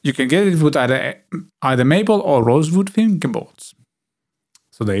 You can get it with either maple or rosewood fingerboards.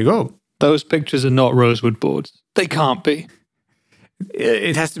 So there you go. Those pictures are not rosewood boards. They can't be.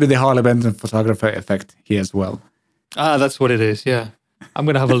 It has to be the Harley Benton photographer effect here as well. Ah, that's what it is, yeah. I'm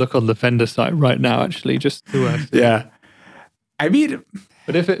going to have a look on the Fender site right now, actually, just to yeah. I mean...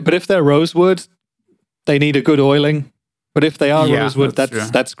 But if they're rosewood, they need a good oiling. But if they are rosewood,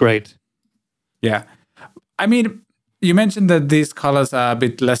 that's great. Yeah. I mean, you mentioned that these colors are a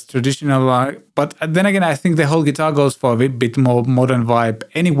bit less traditional, but then again, I think the whole guitar goes for a bit more modern vibe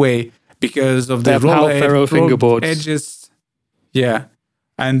anyway, because of the rolled fingerboards edges. Yeah.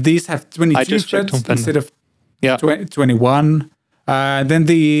 And these have 22 frets instead of 21. Then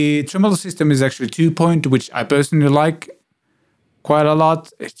the tremolo system is actually 2-point, which I personally like quite a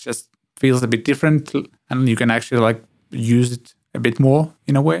lot. It just feels a bit different, and you can actually like use it a bit more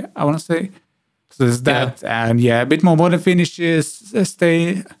in a way, I want to say. So there's that, and a bit more modern finishes.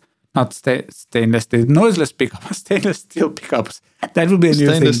 Stainless steel, noiseless pickups, stainless steel pickups. That would be a new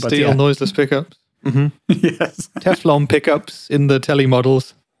thing. Stainless steel, noiseless pickups. Mm-hmm. Yes. Teflon pickups in the tele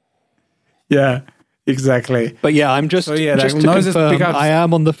models. Yeah, exactly. But yeah, I'm just to confirm, I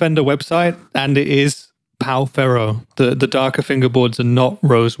am on the Fender website, and it is Pau Ferro. The darker fingerboards are not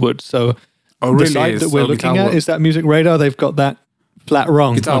rosewood. So the site that we're looking at is that Music Radar. They've got that flat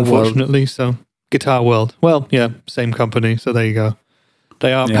wrong, unfortunately. So Guitar World. Well, yeah, same company, so there you go.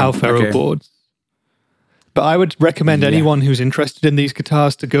 They are Pal Ferro boards. But I would recommend anyone who's interested in these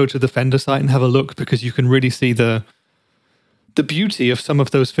guitars to go to the Fender site and have a look, because you can really see the beauty of some of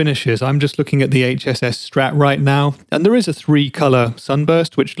those finishes. I'm just looking at the HSS Strat right now, and there is a 3-color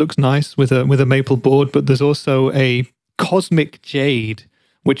sunburst, which looks nice with a maple board, but there's also a cosmic jade,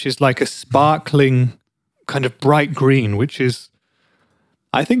 which is like a sparkling kind of bright green, which is,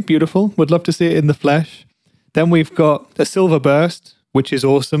 I think, beautiful. Would love to see it in the flesh. Then we've got a silver burst, which is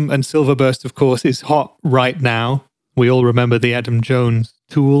awesome. And silver burst, of course, is hot right now. We all remember the Adam Jones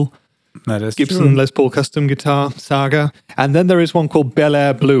Tool That is Gibson true. Les Paul custom guitar saga. And then there is one called Bel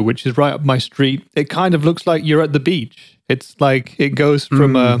Air Blue, which is right up my street. It kind of looks like you're at the beach. It's like it goes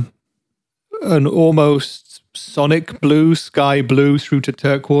from an almost sonic blue, sky blue, through to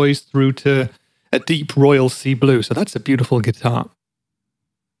turquoise, through to a deep royal sea blue. So that's a beautiful guitar.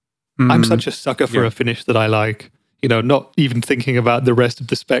 I'm such a sucker for a finish that I like. You know, not even thinking about the rest of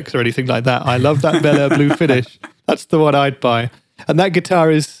the specs or anything like that. I love that Bel Air Blue finish. That's the one I'd buy. And that guitar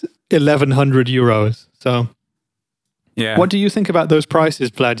is 1,100 euros. So Yeah. what do you think about those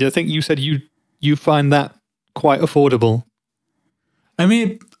prices, Vlad? I think you said you find that quite affordable. I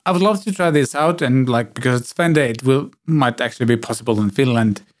mean, I would love to try this out, and like, because it's Fender, it might actually be possible in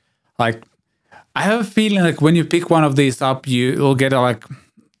Finland. Like, I have a feeling like when you pick one of these up, you'll get a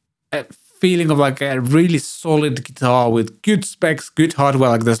feeling of like a really solid guitar with good specs, good hardware.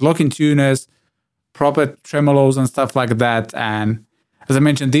 Like, there's lock-in tuners, proper tremolos and stuff like that. And as I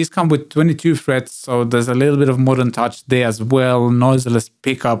mentioned, these come with 22 frets, so there's a little bit of modern touch there as well, noiseless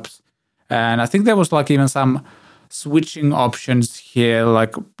pickups. And I think there was like even some switching options here,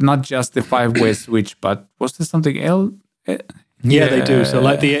 like not just the 5-way switch, but was there something else? Yeah, they do. So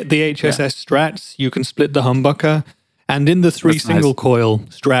like the HSS Strats, you can split the humbucker. And in the 3 That's single nice. coil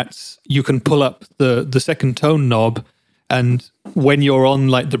Strats, you can pull up the second tone knob. And when you're on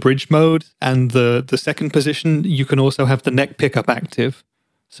like the bridge mode and the second position, you can also have the neck pickup active.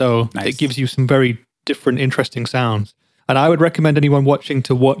 So Nice. it gives you some very different, interesting sounds. And I would recommend anyone watching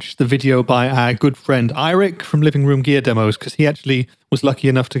to watch the video by our good friend Eirik from Living Room Gear Demos, because he actually was lucky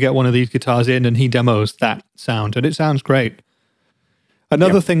enough to get one of these guitars in and he demos that sound. And it sounds great.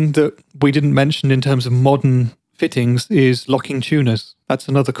 Another thing that we didn't mention in terms of modern fittings is locking tuners. That's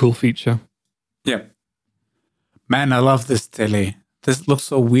another cool feature. Yeah. Man, I love this telly. This looks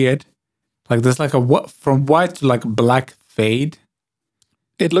so weird. Like, there's like from white to like black fade.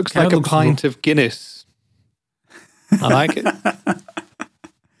 It looks Kinda like a looks pint of Guinness. I like it. And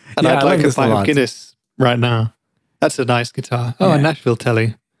Yeah, I'd I like a this pint of lot. Guinness right now. That's a nice guitar. Oh, a Yeah. Nashville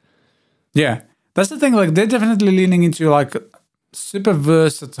telly. Yeah. That's the thing. Like, they're definitely leaning into like super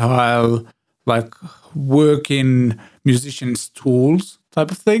versatile, like working musicians' tools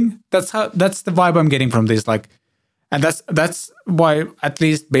type of thing. That's the vibe I'm getting from this. Like, and that's why, at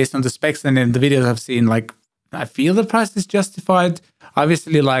least based on the specs and in the videos I've seen, like, I feel the price is justified.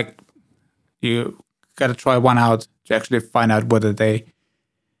 Obviously, like, you gotta try one out to actually find out whether they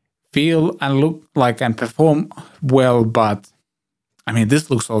feel and look like and perform well. But I mean, this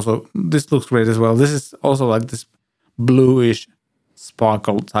looks great as well. This is also like this bluish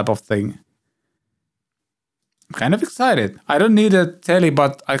sparkle type of thing. I'm kind of excited. I don't need a telly,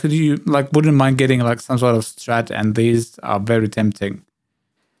 but I wouldn't mind getting like some sort of Strat, and these are very tempting.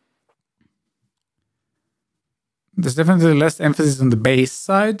 There's definitely less emphasis on the bass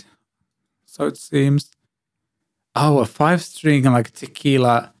side, so it seems. Oh, a 5-string like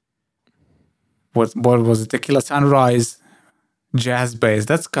tequila. What was it? Tequila Sunrise jazz bass.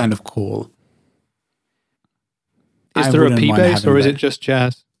 That's kind of cool. Is I there a wouldn't P mind bass having or is that. it just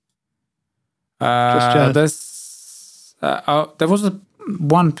jazz? jazz? There was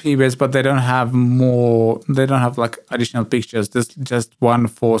one P bass, but they don't have more. They don't have like additional pictures. There's just one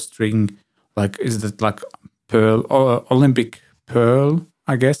 4-string. Like, is it like pearl or Olympic pearl?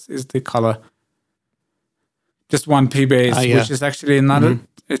 I guess is the color. Just one P bass, yeah. which is actually another.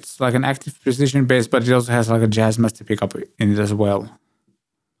 It's like an active precision bass, but it also has like a jazz master pickup in it as well.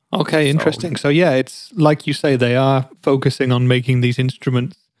 Okay, interesting. So yeah, it's like you say, they are focusing on making these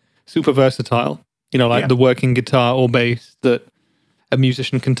instruments super versatile. You know, like the working guitar or bass that a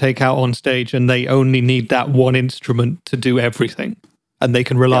musician can take out on stage, and they only need that one instrument to do everything, and they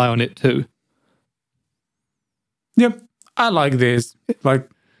can rely on it too. Yep, I like this. Like,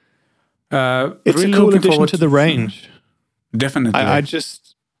 It's really a cool looking addition forward to the range. Definitely. I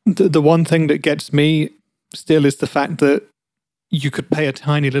just the one thing that gets me still is the fact that you could pay a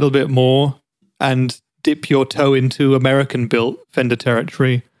tiny little bit more and dip your toe into American-built Fender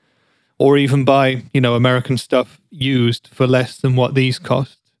territory, or even buy, American stuff used for less than what these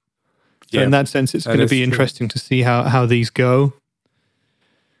cost. So in that sense, it's going to be true. interesting to see how these go.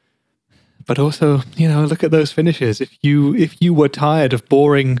 But also, look at those finishes. If you were tired of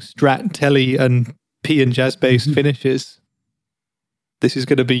boring Strat, Telly, and P and Jazz bass finishes, this is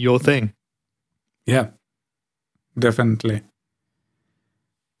going to be your thing. Yeah, definitely.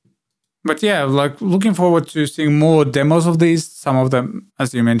 But yeah, like looking forward to seeing more demos of these. Some of them,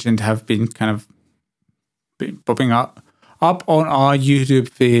 as you mentioned, have been kind of popping up on our YouTube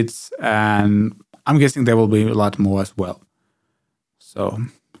feeds, and I'm guessing there will be a lot more as well. So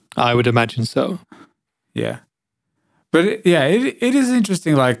I would imagine so. yeah. But it is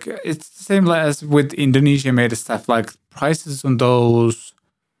interesting. Like it's the same as with Indonesia-made stuff. Like prices on those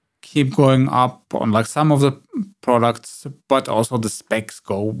keep going up on like some of the products, but also the specs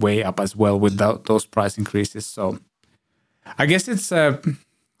go way up as well with those price increases. So I guess it's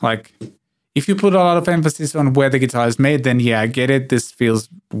like if you put a lot of emphasis on where the guitar is made, then yeah, I get it. This feels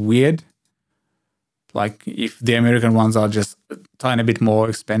weird. Like if the American ones are just a tiny bit more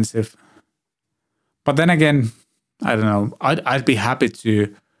expensive. But then again, I don't know. I'd be happy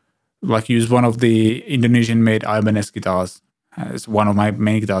to like use one of the Indonesian-made Ibanez guitars as one of my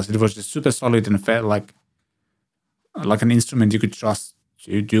main guitars. It was just super solid and felt like an instrument you could trust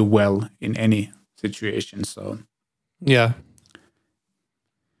to do well in any situation. So yeah.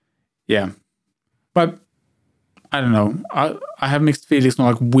 But I don't know. I have mixed feelings on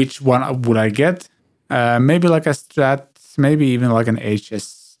like which one would I get. Maybe like a Strat, maybe even like an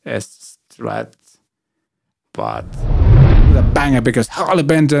HSS Strat. But with a banger because Harley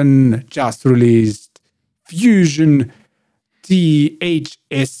Benton just released Fusion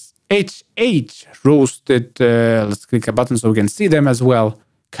THS HH roasted. Let's click a button so we can see them as well.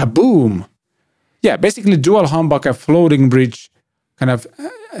 Kaboom! Yeah, basically dual humbucker floating bridge, kind of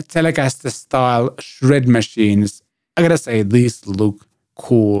Telecaster style shred machines. I gotta say, these look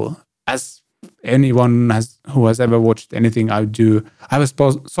cool. As anyone who has ever watched anything I do, I have a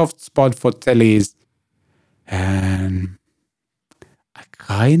soft spot for tellies. And I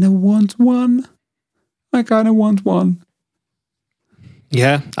kind of want one.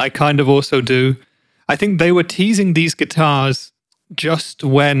 Yeah, I kind of also do. I think they were teasing these guitars just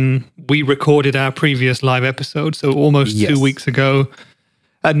when we recorded our previous live episode, so almost 2 weeks ago.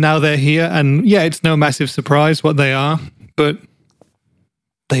 And now they're here. And yeah, it's no massive surprise what they are, but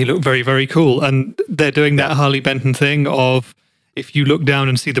they look very, very cool. And they're doing that Harley Benton thing of if you look down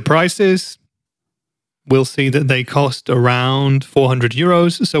and see the prices, we'll see that they cost around 400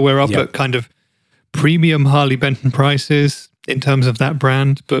 euros. So we're up at kind of premium Harley Benton prices in terms of that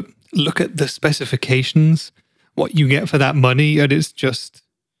brand. But look at the specifications, what you get for that money. And it's just,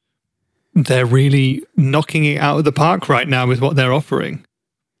 they're really knocking it out of the park right now with what they're offering.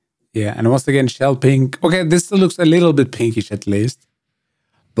 Yeah, and once again, shell pink. Okay, this looks a little bit pinkish at least.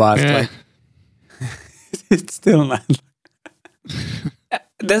 But like, it's still not.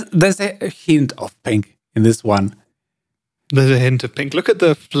 There's a hint of pink in this one. There's a hint of pink. Look at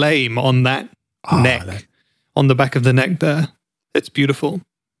the flame on that neck, on the back of the neck there. It's beautiful.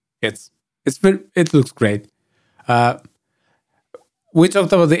 It looks great. We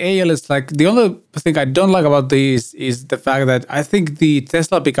talked about the Aeolus. Like the only thing I don't like about these is the fact that I think the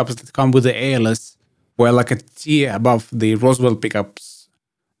Tesla pickups that come with the Aeolus were like a tier above the Roswell pickups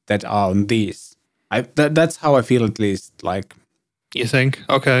that are on these. That's how I feel, at least. Like, you think?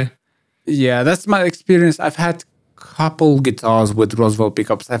 Okay. Yeah, that's my experience. I've had couple guitars with Roswell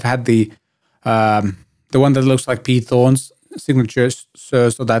pickups. I've had the one that looks like Pete Thorne's signature, so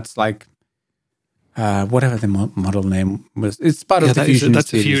that's like whatever the model name was. It's part of the Fusion.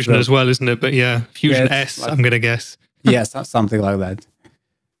 That's a Fusion as well, isn't it? But yeah, Fusion S, like, I'm gonna guess. Yeah, something like that.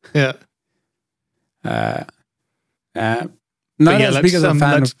 Yeah. Not as big as a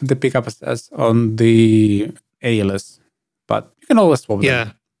fan of the pickups as on the Aeolus, but you can always swap them.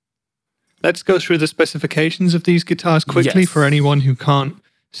 Yeah. Let's go through the specifications of these guitars quickly for anyone who can't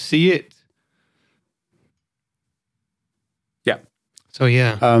see it. Yeah. So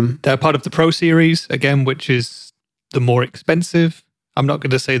they're part of the Pro Series, again, which is the more expensive. I'm not going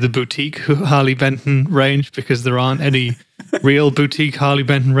to say the boutique Harley Benton range because there aren't any real boutique Harley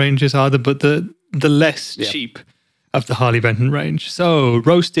Benton ranges either, but the less cheap of the Harley Benton range. So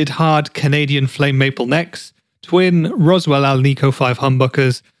roasted hard Canadian flame maple necks, twin Roswell Alnico 5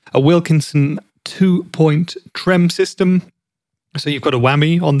 humbuckers, a Wilkinson 2-point trem system. So you've got a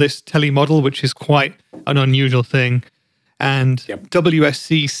whammy on this Tele model, which is quite an unusual thing. And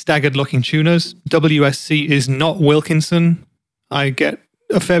WSC staggered locking tuners. WSC is not Wilkinson. I get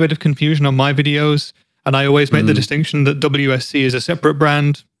a fair bit of confusion on my videos, and I always make the distinction that WSC is a separate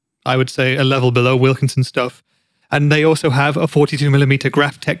brand. I would say a level below Wilkinson stuff. And they also have a 42mm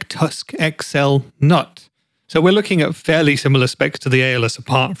Graphtec Tusk XL nut. So we're looking at fairly similar specs to the Aeolus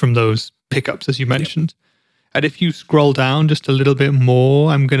apart from those pickups, as you mentioned. And if you scroll down just a little bit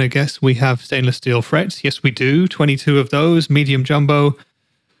more, I'm going to guess we have stainless steel frets. Yes, we do. 22 of those, medium jumbo.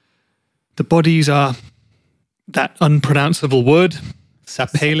 The bodies are that unpronounceable word,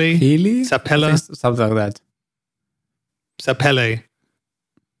 sapele, sapella, something like that. Sapele.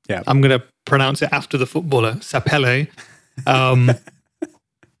 Yeah, I'm going to pronounce it after the footballer, sapele. And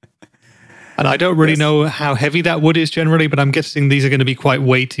I don't really know how heavy that wood is generally, but I'm guessing these are going to be quite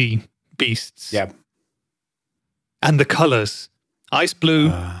weighty beasts. Yeah. And the colors: ice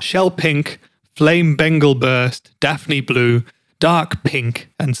blue, shell pink, flame Bengal burst, Daphne blue, dark pink,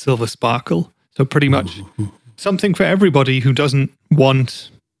 and silver sparkle. So pretty much something for everybody who doesn't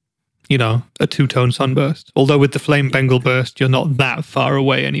want, a two-tone sunburst. Although with the flame Bengal burst, you're not that far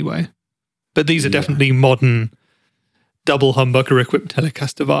away anyway. But these are definitely modern double humbucker equipped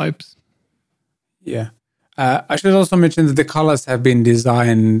Telecaster vibes. Yeah. I should also mention that the colors have been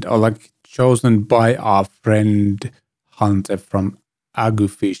designed or chosen by our friend Hunter from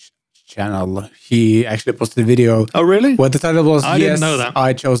Agufish channel. He actually posted a video. Oh, really? Where the title was, I didn't know that.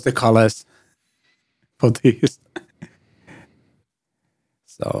 I chose the colors for these.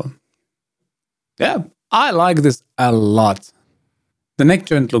 So, yeah, I like this a lot. The neck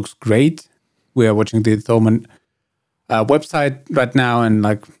joint looks great. We are watching the Thomann website right now, and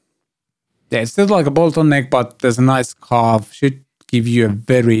it's still like a bolt-on neck, but there's a nice carve. Should give you a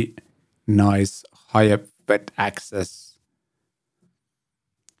very nice higher bed access.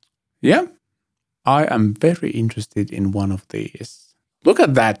 Yeah, I am very interested in one of these. Look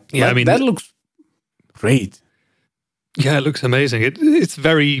at that. Yeah, that looks great. Yeah, it looks amazing. It's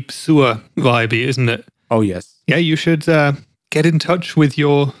very sewer vibey, isn't it? Oh, yes. Yeah, you should get in touch with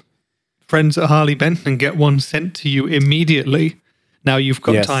your friends at Harley Benton and get one sent to you immediately. Now you've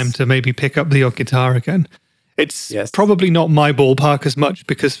got time to maybe pick up your guitar again. It's probably not my ballpark as much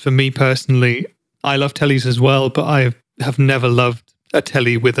because for me personally, I love tellies as well, but I have never loved a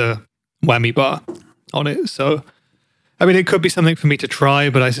telly with a whammy bar on it. So, it could be something for me to try,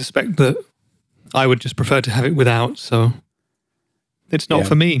 but I suspect that I would just prefer to have it without. So it's not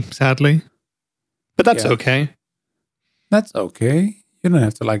for me, sadly. But that's okay. That's okay. You don't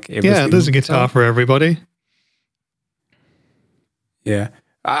have to like every Yeah, there's a guitar for everybody. Yeah.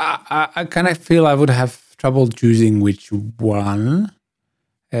 I kind of feel I would have trouble choosing which one.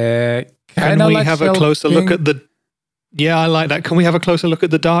 Can we have a closer look at the... Yeah, I like that. Can we have a closer look at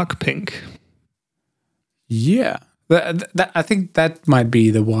the dark pink? Yeah. I think that might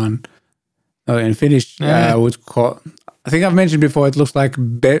be the one. Oh, in Finnish, I would call... I think I've mentioned before, it looks like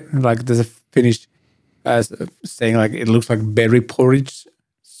there's a Finnish saying it looks like berry porridge.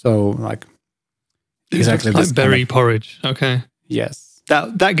 So exactly like berry porridge. Okay. Yes.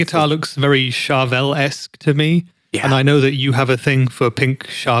 That guitar looks very Charvel-esque to me. Yeah. And I know that you have a thing for pink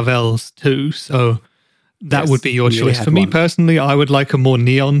Charvels too. So that would be your choice. For me personally, I would like a more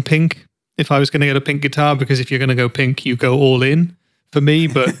neon pink if I was going to get a pink guitar, because if you're going to go pink, you go all in for me.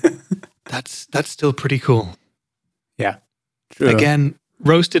 But that's still pretty cool. Yeah. True. Again,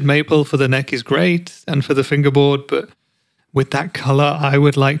 roasted maple for the neck is great and for the fingerboard, but with that color, I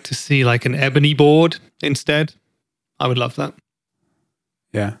would like to see an ebony board instead. I would love that.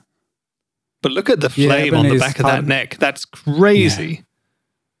 Yeah. But look at the flame on the back of that neck. That's crazy.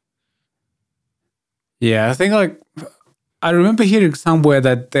 Yeah, I think I remember hearing somewhere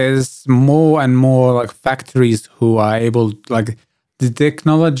that there's more and more factories who are able, the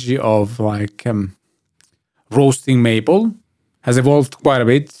technology of roasting maple has evolved quite a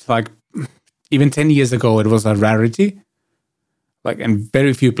bit. Even 10 years ago, it was a rarity. And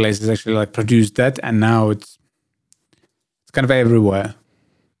very few places actually produced that, and now it's kind of everywhere.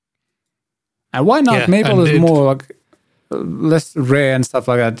 And why not? Yeah, maple is more less rare and stuff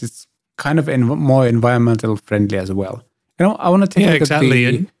like that. It's kind of more environmental friendly as well. I want to take a look at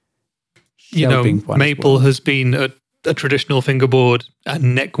the and, maple has been a traditional fingerboard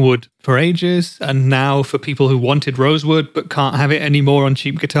and neck wood for ages, and now for people who wanted rosewood but can't have it anymore on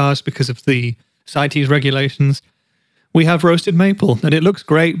cheap guitars because of the CITES regulations, we have roasted maple, and it looks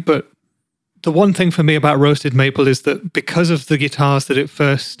great. But the one thing for me about roasted maple is that because of the guitars that it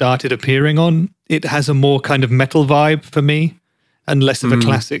first started appearing on, it has a more kind of metal vibe for me and less of a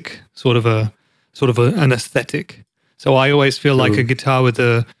classic sort of an aesthetic. So I always feel like a guitar with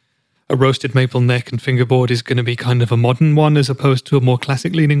a roasted maple neck and fingerboard is going to be kind of a modern one as opposed to a more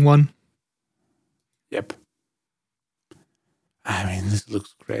classic leaning one. Yep. This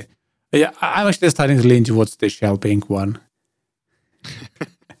looks great. Yeah, I'm actually starting to lean towards the shell pink one.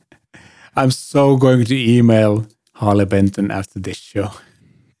 I'm so going to email Harley Benton after this show.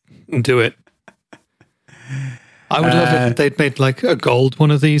 Do it. I would love it if they'd made like a gold one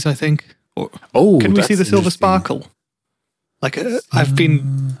of these, I think. Or, can we see the silver sparkle? Like I've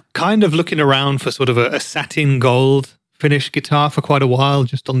been kind of looking around for sort of a satin gold finish guitar for quite a while,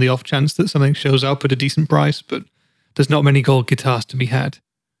 just on the off chance that something shows up at a decent price, but there's not many gold guitars to be had.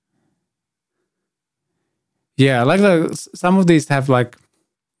 Yeah, like some of these have like,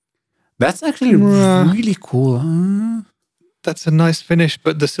 that's actually really cool. Huh? That's a nice finish,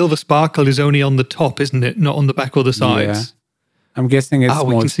 but the silver sparkle is only on the top, isn't it? Not on the back or the sides. Yeah. I'm guessing it's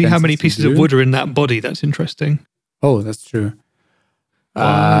we can see how many pieces of wood are in that body. That's interesting. Oh, that's true.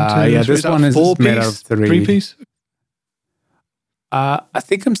 This one is made out of 3. 3-piece? I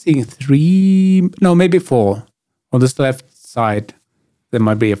think I'm seeing 3, no, maybe 4. On this left side, there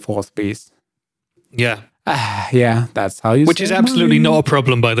might be a 4th piece. Yeah. Yeah, that's how you Which say is absolutely not a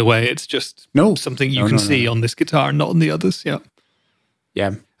problem, by the way. It's just something you can see on this guitar and not on the others. Yeah.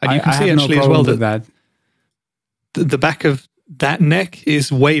 Yeah. And you can see actually as well that the back of that neck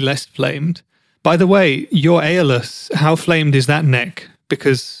is way less flamed. By the way, your Aeolus, how flamed is that neck?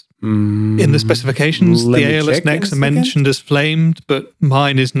 Because in the specifications, the Aeolus necks are mentioned as flamed, but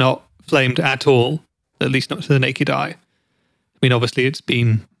mine is not flamed at all, at least not to the naked eye. I mean, obviously it's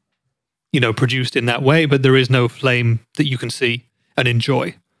been, produced in that way, but there is no flame that you can see and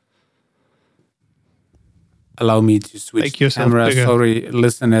enjoy. Allow me to switch the camera. Bigger. Sorry,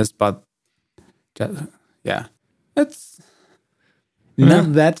 listeners, but yeah, it's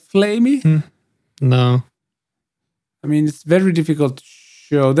not that flamey. No. I mean, it's very difficult to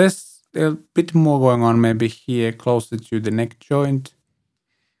show. There's a bit more going on maybe here, closer to the neck joint.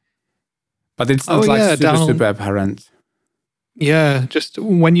 But it's not super apparent. Yeah, just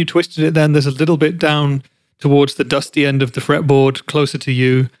when you twisted it then, there's a little bit down towards the dusty end of the fretboard, closer to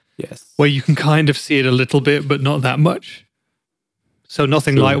you. Yes. Where you can kind of see it a little bit, but not that much. So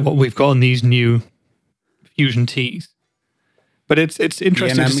nothing like what we've got on these new Fusion Ts. But it's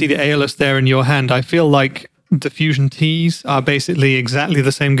interesting to see the Aeolus there in your hand. I feel like the Fusion Ts are basically exactly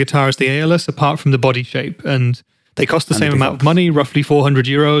the same guitar as the Aeolus, apart from the body shape. And they cost the same amount of money, roughly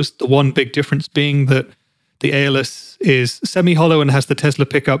 €400. The one big difference being that the Aeolus is semi-hollow and has the Tesla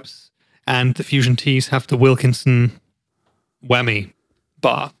pickups, and the Fusion Ts have the Wilkinson whammy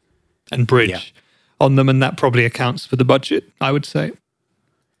bar and bridge on them, and that probably accounts for the budget, I would say.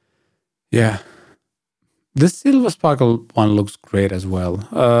 Yeah. The silver sparkle one looks great as well.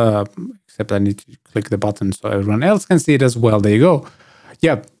 Except I need to click the button so everyone else can see it as well. There you go.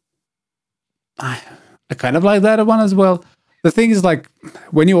 Yeah. I kind of like that one as well. The thing is, like,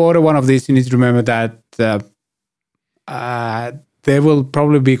 when you order one of these, you need to remember that there will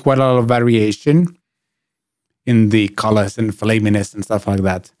probably be quite a lot of variation in the colors and flaminess and stuff like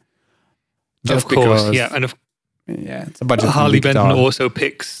that. Just of course, because, it's a budget. Harley Benton also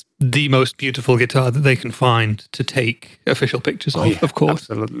picks the most beautiful guitar that they can find to take official pictures of course.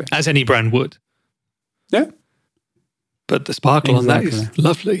 Absolutely. As any brand would. Yeah. But the sparkle on that is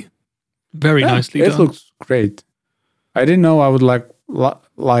lovely. Very nicely done. It looks great. I didn't know I would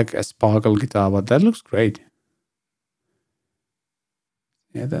like a sparkle guitar, but that looks great.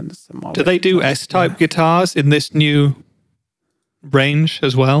 Yeah, then there's some more. Do they do S-type guitars in this new range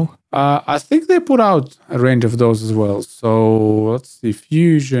as well? I think they put out a range of those as well. So let's see,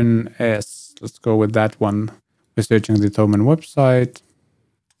 Fusion S. Let's go with that one. We're searching the Thomann website.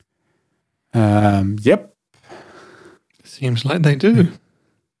 Yep. Seems like they do.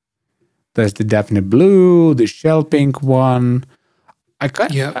 There's the Daphne Blue, the Shell Pink one. I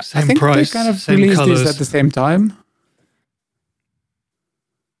think price, they kind of same released colors. these at the same time.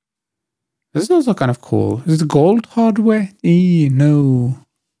 This is also kind of cool. Is it gold hardware? No.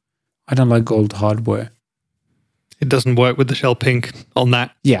 I don't like gold hardware. It doesn't work with the Shell Pink on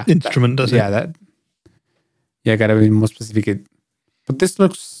that instrument, does it? Yeah, gotta be more specific. But this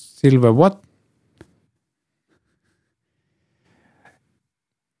looks silver. What?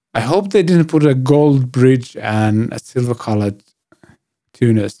 I hope they didn't put a gold bridge and a silver colored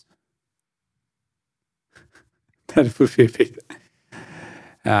tuners. That would be a bit.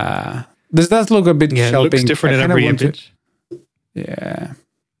 This does look a bit Shell Pink. It looks different in every image. Yeah.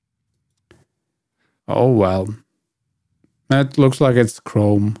 Oh, well. That looks like it's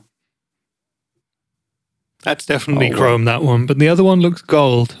chrome. That's definitely chrome, that one. But the other one looks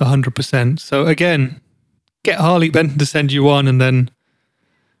gold, 100%. So again, get Harley Benton to send you one and then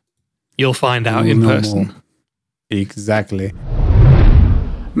you'll find out in person. More. Exactly.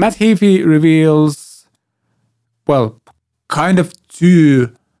 Matt Heafy reveals, kind of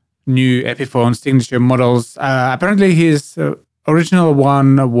two new Epiphone signature models. Apparently his original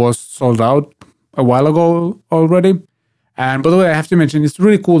one was sold out a while ago already. And by the way, I have to mention, it's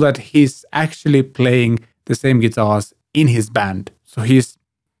really cool that he's actually playing the same guitars in his band. So he's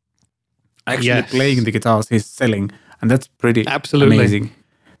actually playing the guitars he's selling, and that's pretty amazing.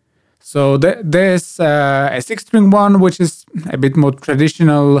 So there's a 6-string one, which is a bit more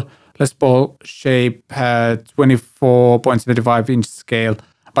traditional Les Paul shape, 24.75-inch scale.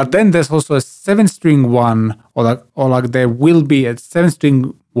 But then there's also a 7-string one, or like there will be a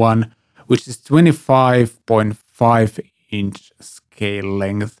 7-string one, which is 25.5-inch scale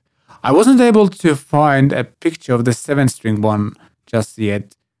length. I wasn't able to find a picture of the 7-string one just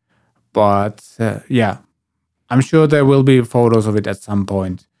yet, but I'm sure there will be photos of it at some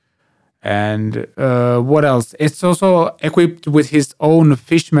point. And what else? It's also equipped with his own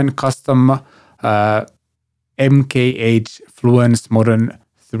Fishman custom MKH Fluence Modern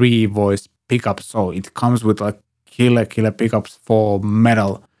 3 voice pickup. So it comes with like killer pickups for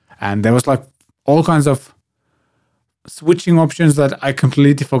metal. And there was like all kinds of switching options that I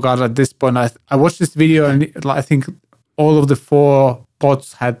completely forgot at this point. I watched this video and I think all of the 4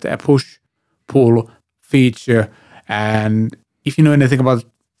 pots had a push-pull feature. And if you know anything about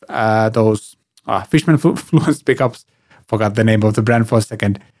those Fishman Fluence pickups, forgot the name of the brand for a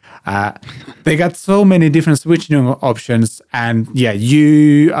second. They got so many different switching options, and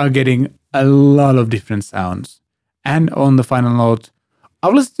you are getting a lot of different sounds. And on the final note,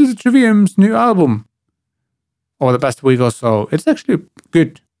 I've listened to the Trivium's new album over the past week or so. It's actually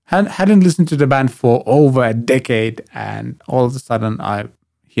good. Hadn't listened to the band for over a decade, and all of a sudden I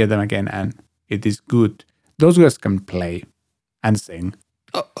hear them again, and it is good. Those guys can play and sing.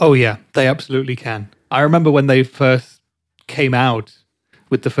 Oh yeah, they absolutely can. I remember when they first came out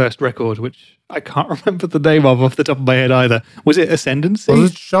with the first record, which I can't remember the name of off the top of my head either. Was it Ascendancy?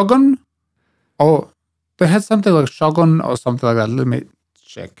 Was it Shogun? Oh, they had something like Shogun or something like that. Let me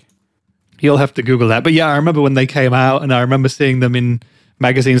check. You'll have to Google that. But yeah, I remember when they came out, and I remember seeing them in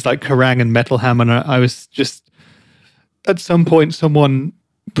magazines like Kerrang and Metal Hammer, and I was just... At some point, someone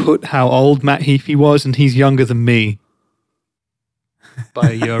put how old Matt Heafy was, and he's younger than me by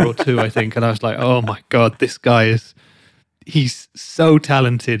a year or two, I think. And I was like, oh my God, this guy he's so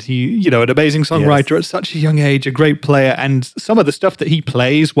talented. He, an amazing songwriter at such a young age, a great player. And some of the stuff that he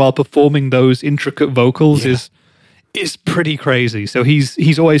plays while performing those intricate vocals is pretty crazy. So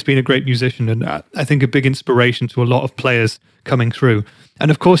he's always been a great musician, and I think a big inspiration to a lot of players coming through.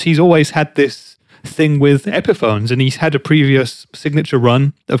 And of course, he's always had this thing with Epiphones, and he's had a previous signature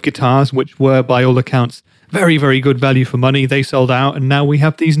run of guitars, which were, by all accounts, very, very good value for money. They sold out, and now we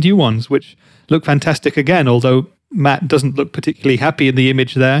have these new ones, which look fantastic again, although Matt doesn't look particularly happy in the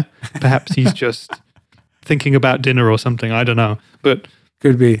image there. Perhaps he's just thinking about dinner or something. I don't know. But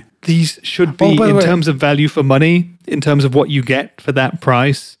could be. These should be, in terms of value for money, in terms of what you get for that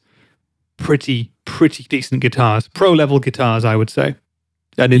price, pretty decent guitars. Pro-level guitars, I would say.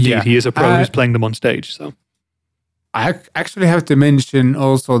 And indeed, he is a pro who's playing them on stage. So I actually have to mention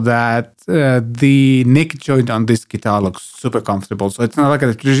also that the neck joint on this guitar looks super comfortable. So it's not like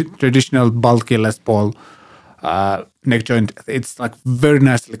a traditional bulky Les Paul neck joint. It's like very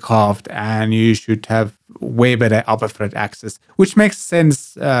nicely carved, and you should have way better upper fret access, which makes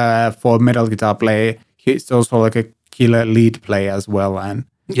sense for metal guitar play. He's also like a killer lead player as well, and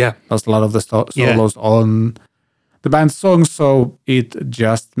does a lot of the solos on the band's songs, so it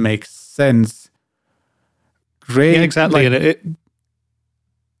just makes sense. Great. Yeah, exactly. Go ahead.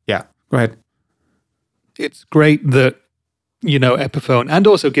 It's great that, Epiphone and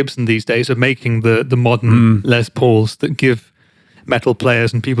also Gibson these days are making the modern Les Pauls that give metal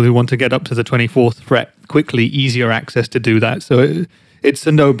players and people who want to get up to the 24th fret quickly easier access to do that. So it's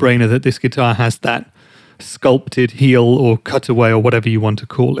a no-brainer that this guitar has that sculpted heel or cutaway or whatever you want to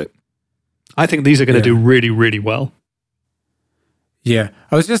call it. I think these are going to do really, really well. Yeah,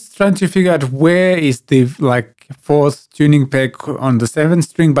 I was just trying to figure out where is the fourth tuning peg on the 7th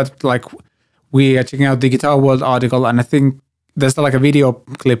string, but we are checking out the Guitar World article, and I think there's a video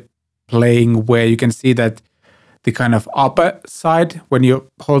clip playing where you can see that the kind of upper side, when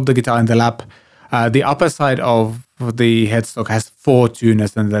you hold the guitar in the lap, the upper side of the headstock has 4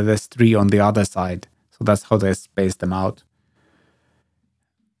 tuners, and then there's 3 on the other side. So that's how they space them out.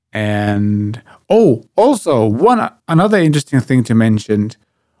 And also another interesting thing to mention,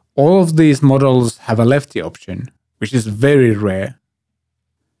 all of these models have a lefty option, which is very rare.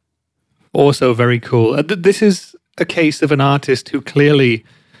 Also very cool. This is a case of an artist who clearly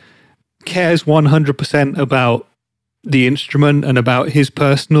cares 100% about the instrument and about his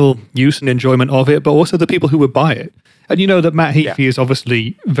personal use and enjoyment of it, but also the people who would buy it. And you know that Matt Heafy is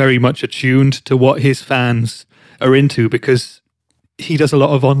obviously very much attuned to what his fans are into, because he does a lot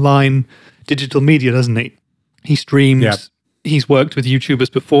of online digital media, doesn't he? He streams. Yeah. He's worked with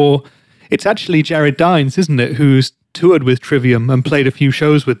YouTubers before. It's actually Jared Dines, isn't it, who's toured with Trivium and played a few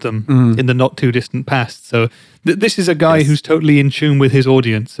shows with them in the not too distant past. So this is a guy who's totally in tune with his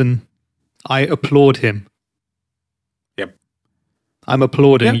audience, and I applaud him. Yep. I'm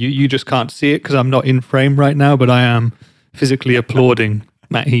applauding. Yep. You just can't see it because I'm not in frame right now, but I am physically applauding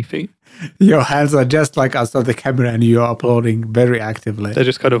Matt Heafy. Your hands are just like us on the camera and you are applauding very actively. They're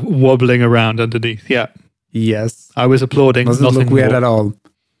just kind of wobbling around underneath. Yeah. Yes. I was applauding. Doesn't nothing look weird more. at all.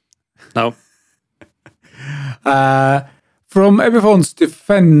 No. From Epiphones to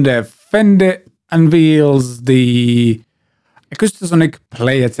Fender, Fender unveils the Acoustasonic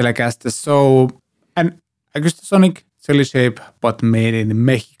Player Telecaster. So, an Acoustasonic silly shape, but made in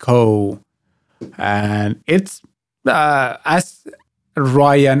Mexico. And it's, as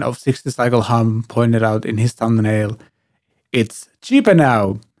Ryan of 60 Cycle Hum pointed out in his thumbnail, it's cheaper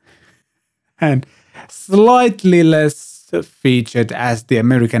now. And slightly less featured as the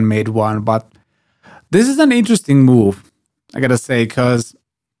American-made one, but this is an interesting move, I gotta say, because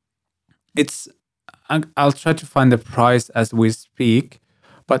it's... I'll try to find the price as we speak,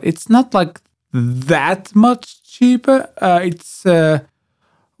 but it's not like that much cheaper. It's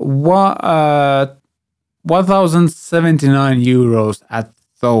 1,079 euros at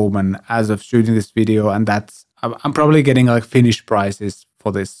Thomann as of shooting this video, and that's... I'm probably getting like Finnish prices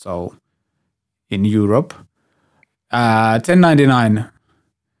for this, so in Europe. 10.99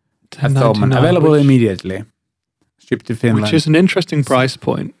 at Thomann, available immediately. Shipped to Finland. Which is an interesting price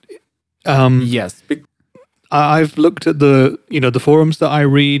point. Yes. I've looked at the forums that I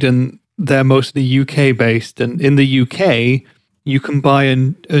read, and they're mostly UK based. And in the UK, you can buy a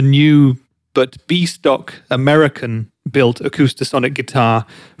new but B-stock American built Acoustasonic guitar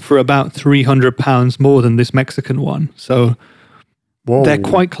for about £300 more than this Mexican one. So they're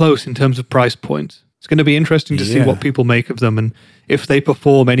quite close in terms of price points. It's going to be interesting to see what people make of them and if they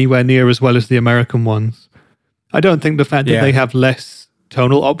perform anywhere near as well as the American ones. I don't think the fact that they have less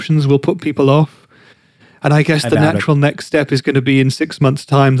tonal options will put people off. And I guess the natural next step is going to be in 6 months'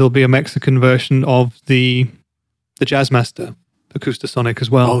 time, there'll be a Mexican version of the Jazzmaster Acoustasonic as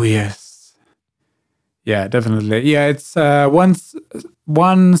well. Oh, yes. Yeah, definitely. Yeah, it's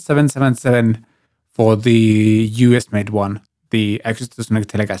 1777 for the US-made one, the Acoustasonic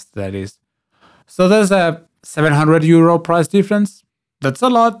Telecaster, that is. So there's a €700 price difference. That's a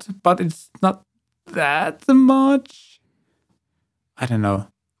lot, but it's not that much. I don't know.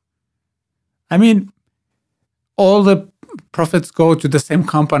 I mean, all the profits go to the same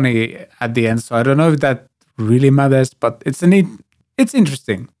company at the end, so I don't know if that really matters, but it's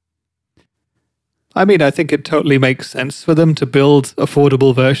interesting. I mean, I think it totally makes sense for them to build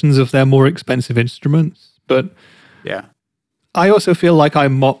affordable versions of their more expensive instruments, but yeah, I also feel like I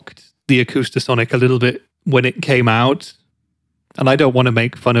mocked the Acoustasonic a little bit when it came out, and I don't want to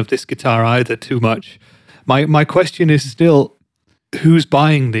make fun of this guitar either too much. My question is still, who's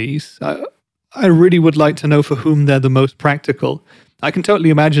buying these? I really would like to know for whom they're the most practical. I can totally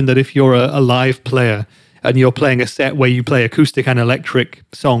imagine that if you're a live player and you're playing a set where you play acoustic and electric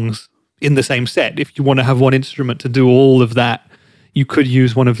songs in the same set, if you want to have one instrument to do all of that, you could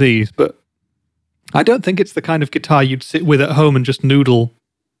use one of these. But I don't think it's the kind of guitar you'd sit with at home and just noodle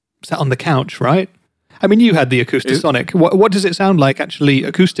sat on the couch, right? I mean, you had the Acoustasonic. What does it sound like actually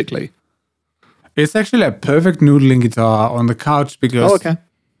acoustically? It's actually a perfect noodling guitar on the couch because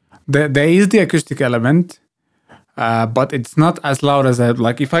there is the acoustic element, but it's not as loud as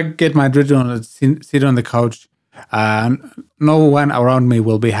like if I get my Dridgeon and sit on the couch, no one around me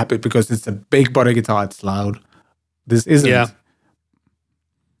will be happy because it's a big body guitar. It's loud. This isn't. Yeah.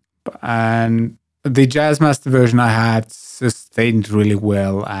 And the Jazzmaster version I had sustained really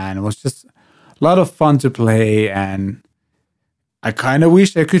well and was just a lot of fun to play. And I kind of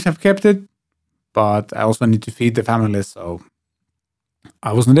wish I could have kept it, but I also need to feed the family, so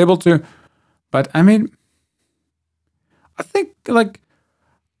I wasn't able to. But I mean, I think like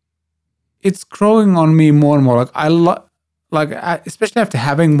it's growing on me more and more. Like especially after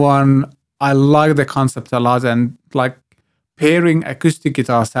having one, I like the concept a lot, and like pairing acoustic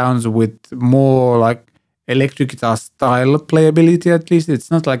guitar sounds with more like electric guitar style playability. At least it's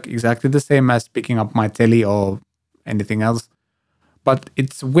not like exactly the same as picking up my telly or anything else, but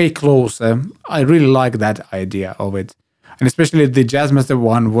it's way closer. I really like that idea of it. And especially the Jazzmaster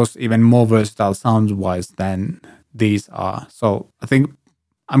one was even more versatile sound-wise than these are. So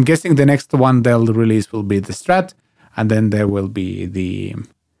I'm guessing the next one they'll release will be the Strat, and then there will be the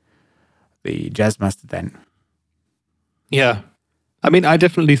Jazzmaster then. Yeah. I mean, I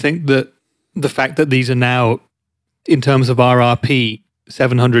definitely think that the fact that these are now, in terms of RRP,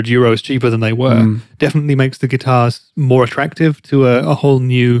 €700 cheaper than they were, definitely makes the guitars more attractive to a whole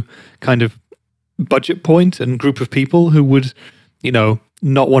new kind of budget point and group of people who would,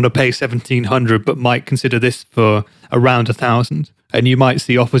 not want to pay 1,700, but might consider this for around 1,000. And you might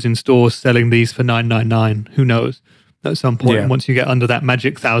see offers in stores selling these for 999. Who knows? At some point, once you get under that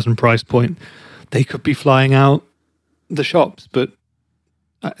magic 1,000 price point, they could be flying out the shops. But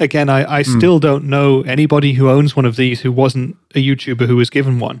again, I still don't know anybody who owns one of these who wasn't a YouTuber who was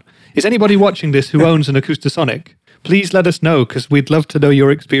given one. Is anybody watching this who owns an Acoustasonic? Please let us know, because we'd love to know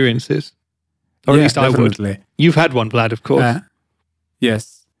your experiences. Or at least definitely. I would. You've had one, Vlad, of course.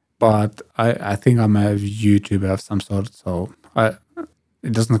 Yes, but I think I'm a YouTuber of some sort, so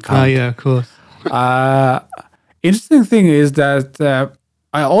it doesn't count. Oh, yeah, of course. Interesting thing is that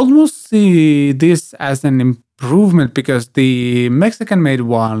I almost see this as an improvement, because the Mexican-made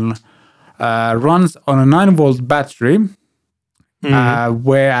one runs on a 9-volt battery,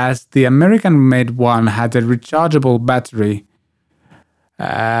 whereas the American-made one had a rechargeable battery,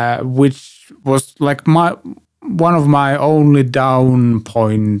 which was like one of my only down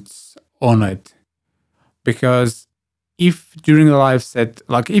points on it. Because if during a live set,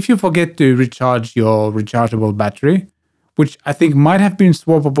 like if you forget to recharge your rechargeable battery, which I think might have been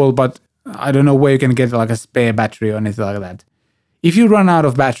swappable, but I don't know where you can get like a spare battery or anything like that. If you run out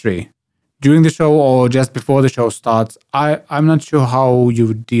of battery during the show or just before the show starts, I'm not sure how you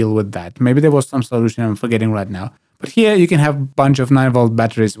would deal with that. Maybe there was some solution I'm forgetting right now. But here you can have a bunch of 9-volt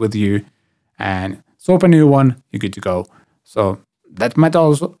batteries with you and swap a new one, you're good to go. So that might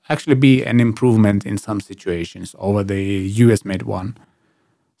also actually be an improvement in some situations over the US-made one.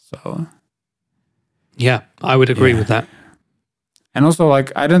 So, yeah, I would agree with that. And also,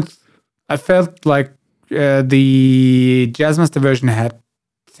 like, I felt like the Jazzmaster version had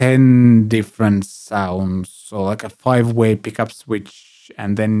 10 different sounds. So, like a 5-way pickup switch,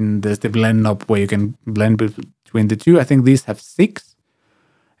 and then there's the blend knob where you can blend between the two. I think these have 6.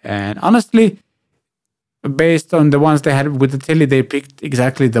 And honestly, based on the ones they had with the Telly, they picked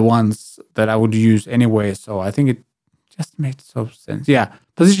exactly the ones that I would use anyway. So I think it just made so sense. Yeah,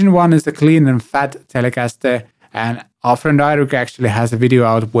 position 1 is the clean and fat Telecaster, and our friend Irik actually has a video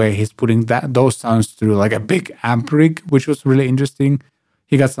out where he's putting those sounds through like a big amp rig, which was really interesting.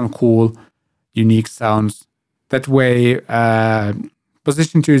 He got some cool, unique sounds. That way,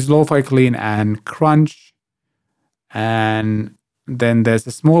 position 2 is lo-fi clean and crunch, and then there's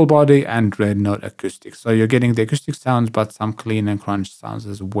a small body and red note acoustic. So you're getting the acoustic sounds, but some clean and crunch sounds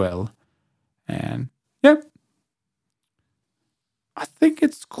as well. And yeah, I think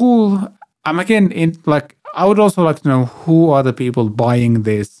it's cool. I would also like to know who are the people buying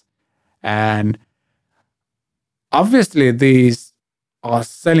this. And obviously these are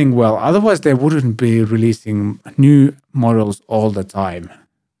selling well. Otherwise they wouldn't be releasing new models all the time.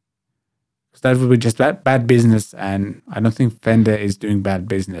 That would be just bad business, and I don't think Fender is doing bad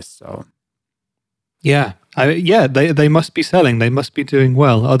business. So, they must be selling. They must be doing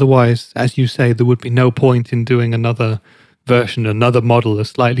well. Otherwise, as you say, there would be no point in doing another version, another model, a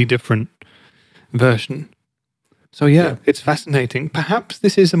slightly different version. So it's fascinating. Perhaps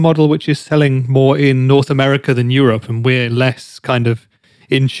this is a model which is selling more in North America than Europe, and we're less kind of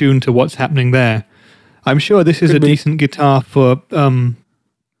in tune to what's happening there. I'm sure this is a decent guitar for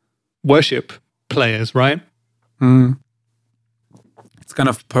worship players, right? It's kind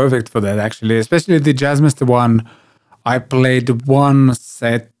of perfect for that, actually, especially the Jazzmaster one. I played one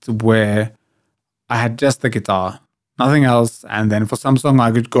set where I had just the guitar, nothing else, and then for some song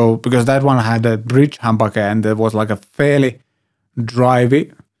I could go, because that one had a bridge humbucker and there was like a fairly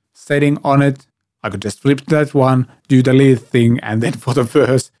drivey setting on it. I could just flip that one, do the lead thing, and then for the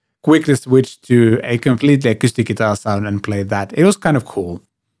verse quickly switch to a completely acoustic guitar sound and play that. It was kind of cool.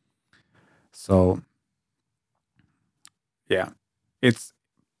 So, yeah, it's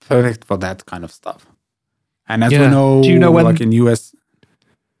perfect for that kind of stuff. And as we know, do you know when, like in US,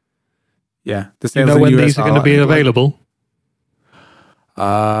 the sales do you know when in US these are going to be available?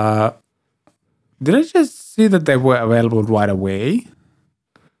 Did I just see that they were available right away?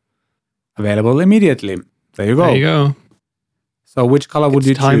 Available immediately. There you go. There you go. So which color would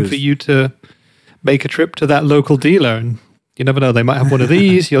you choose? It's time for you to make a trip to that local dealer, and you never know, they might have one of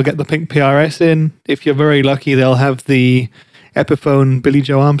these. You'll get the pink PRS in. If you're very lucky, they'll have the Epiphone Billy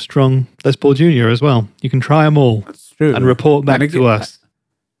Joe Armstrong Les Paul Jr. as well. You can try them all. That's true. And report back to us.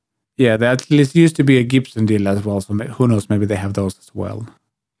 Yeah, there at least used to be a Gibson deal as well, so who knows, maybe they have those as well.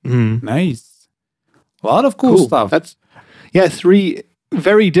 Nice. A lot of cool stuff. That's 3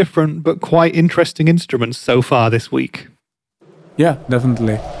 very different but quite interesting instruments so far this week. Yeah,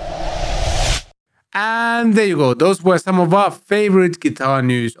 definitely. And there you go. Those were some of our favorite guitar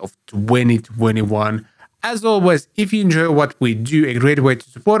news of 2021. As always, if you enjoy what we do, a great way to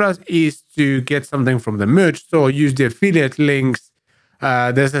support us is to get something from the merch store. Use the affiliate links.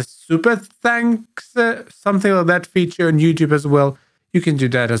 There's a super thanks, something like that feature on YouTube as well. You can do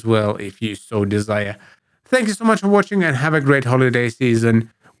that as well if you so desire. Thank you so much for watching and have a great holiday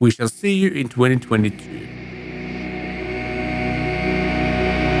season. We shall see you in 2022.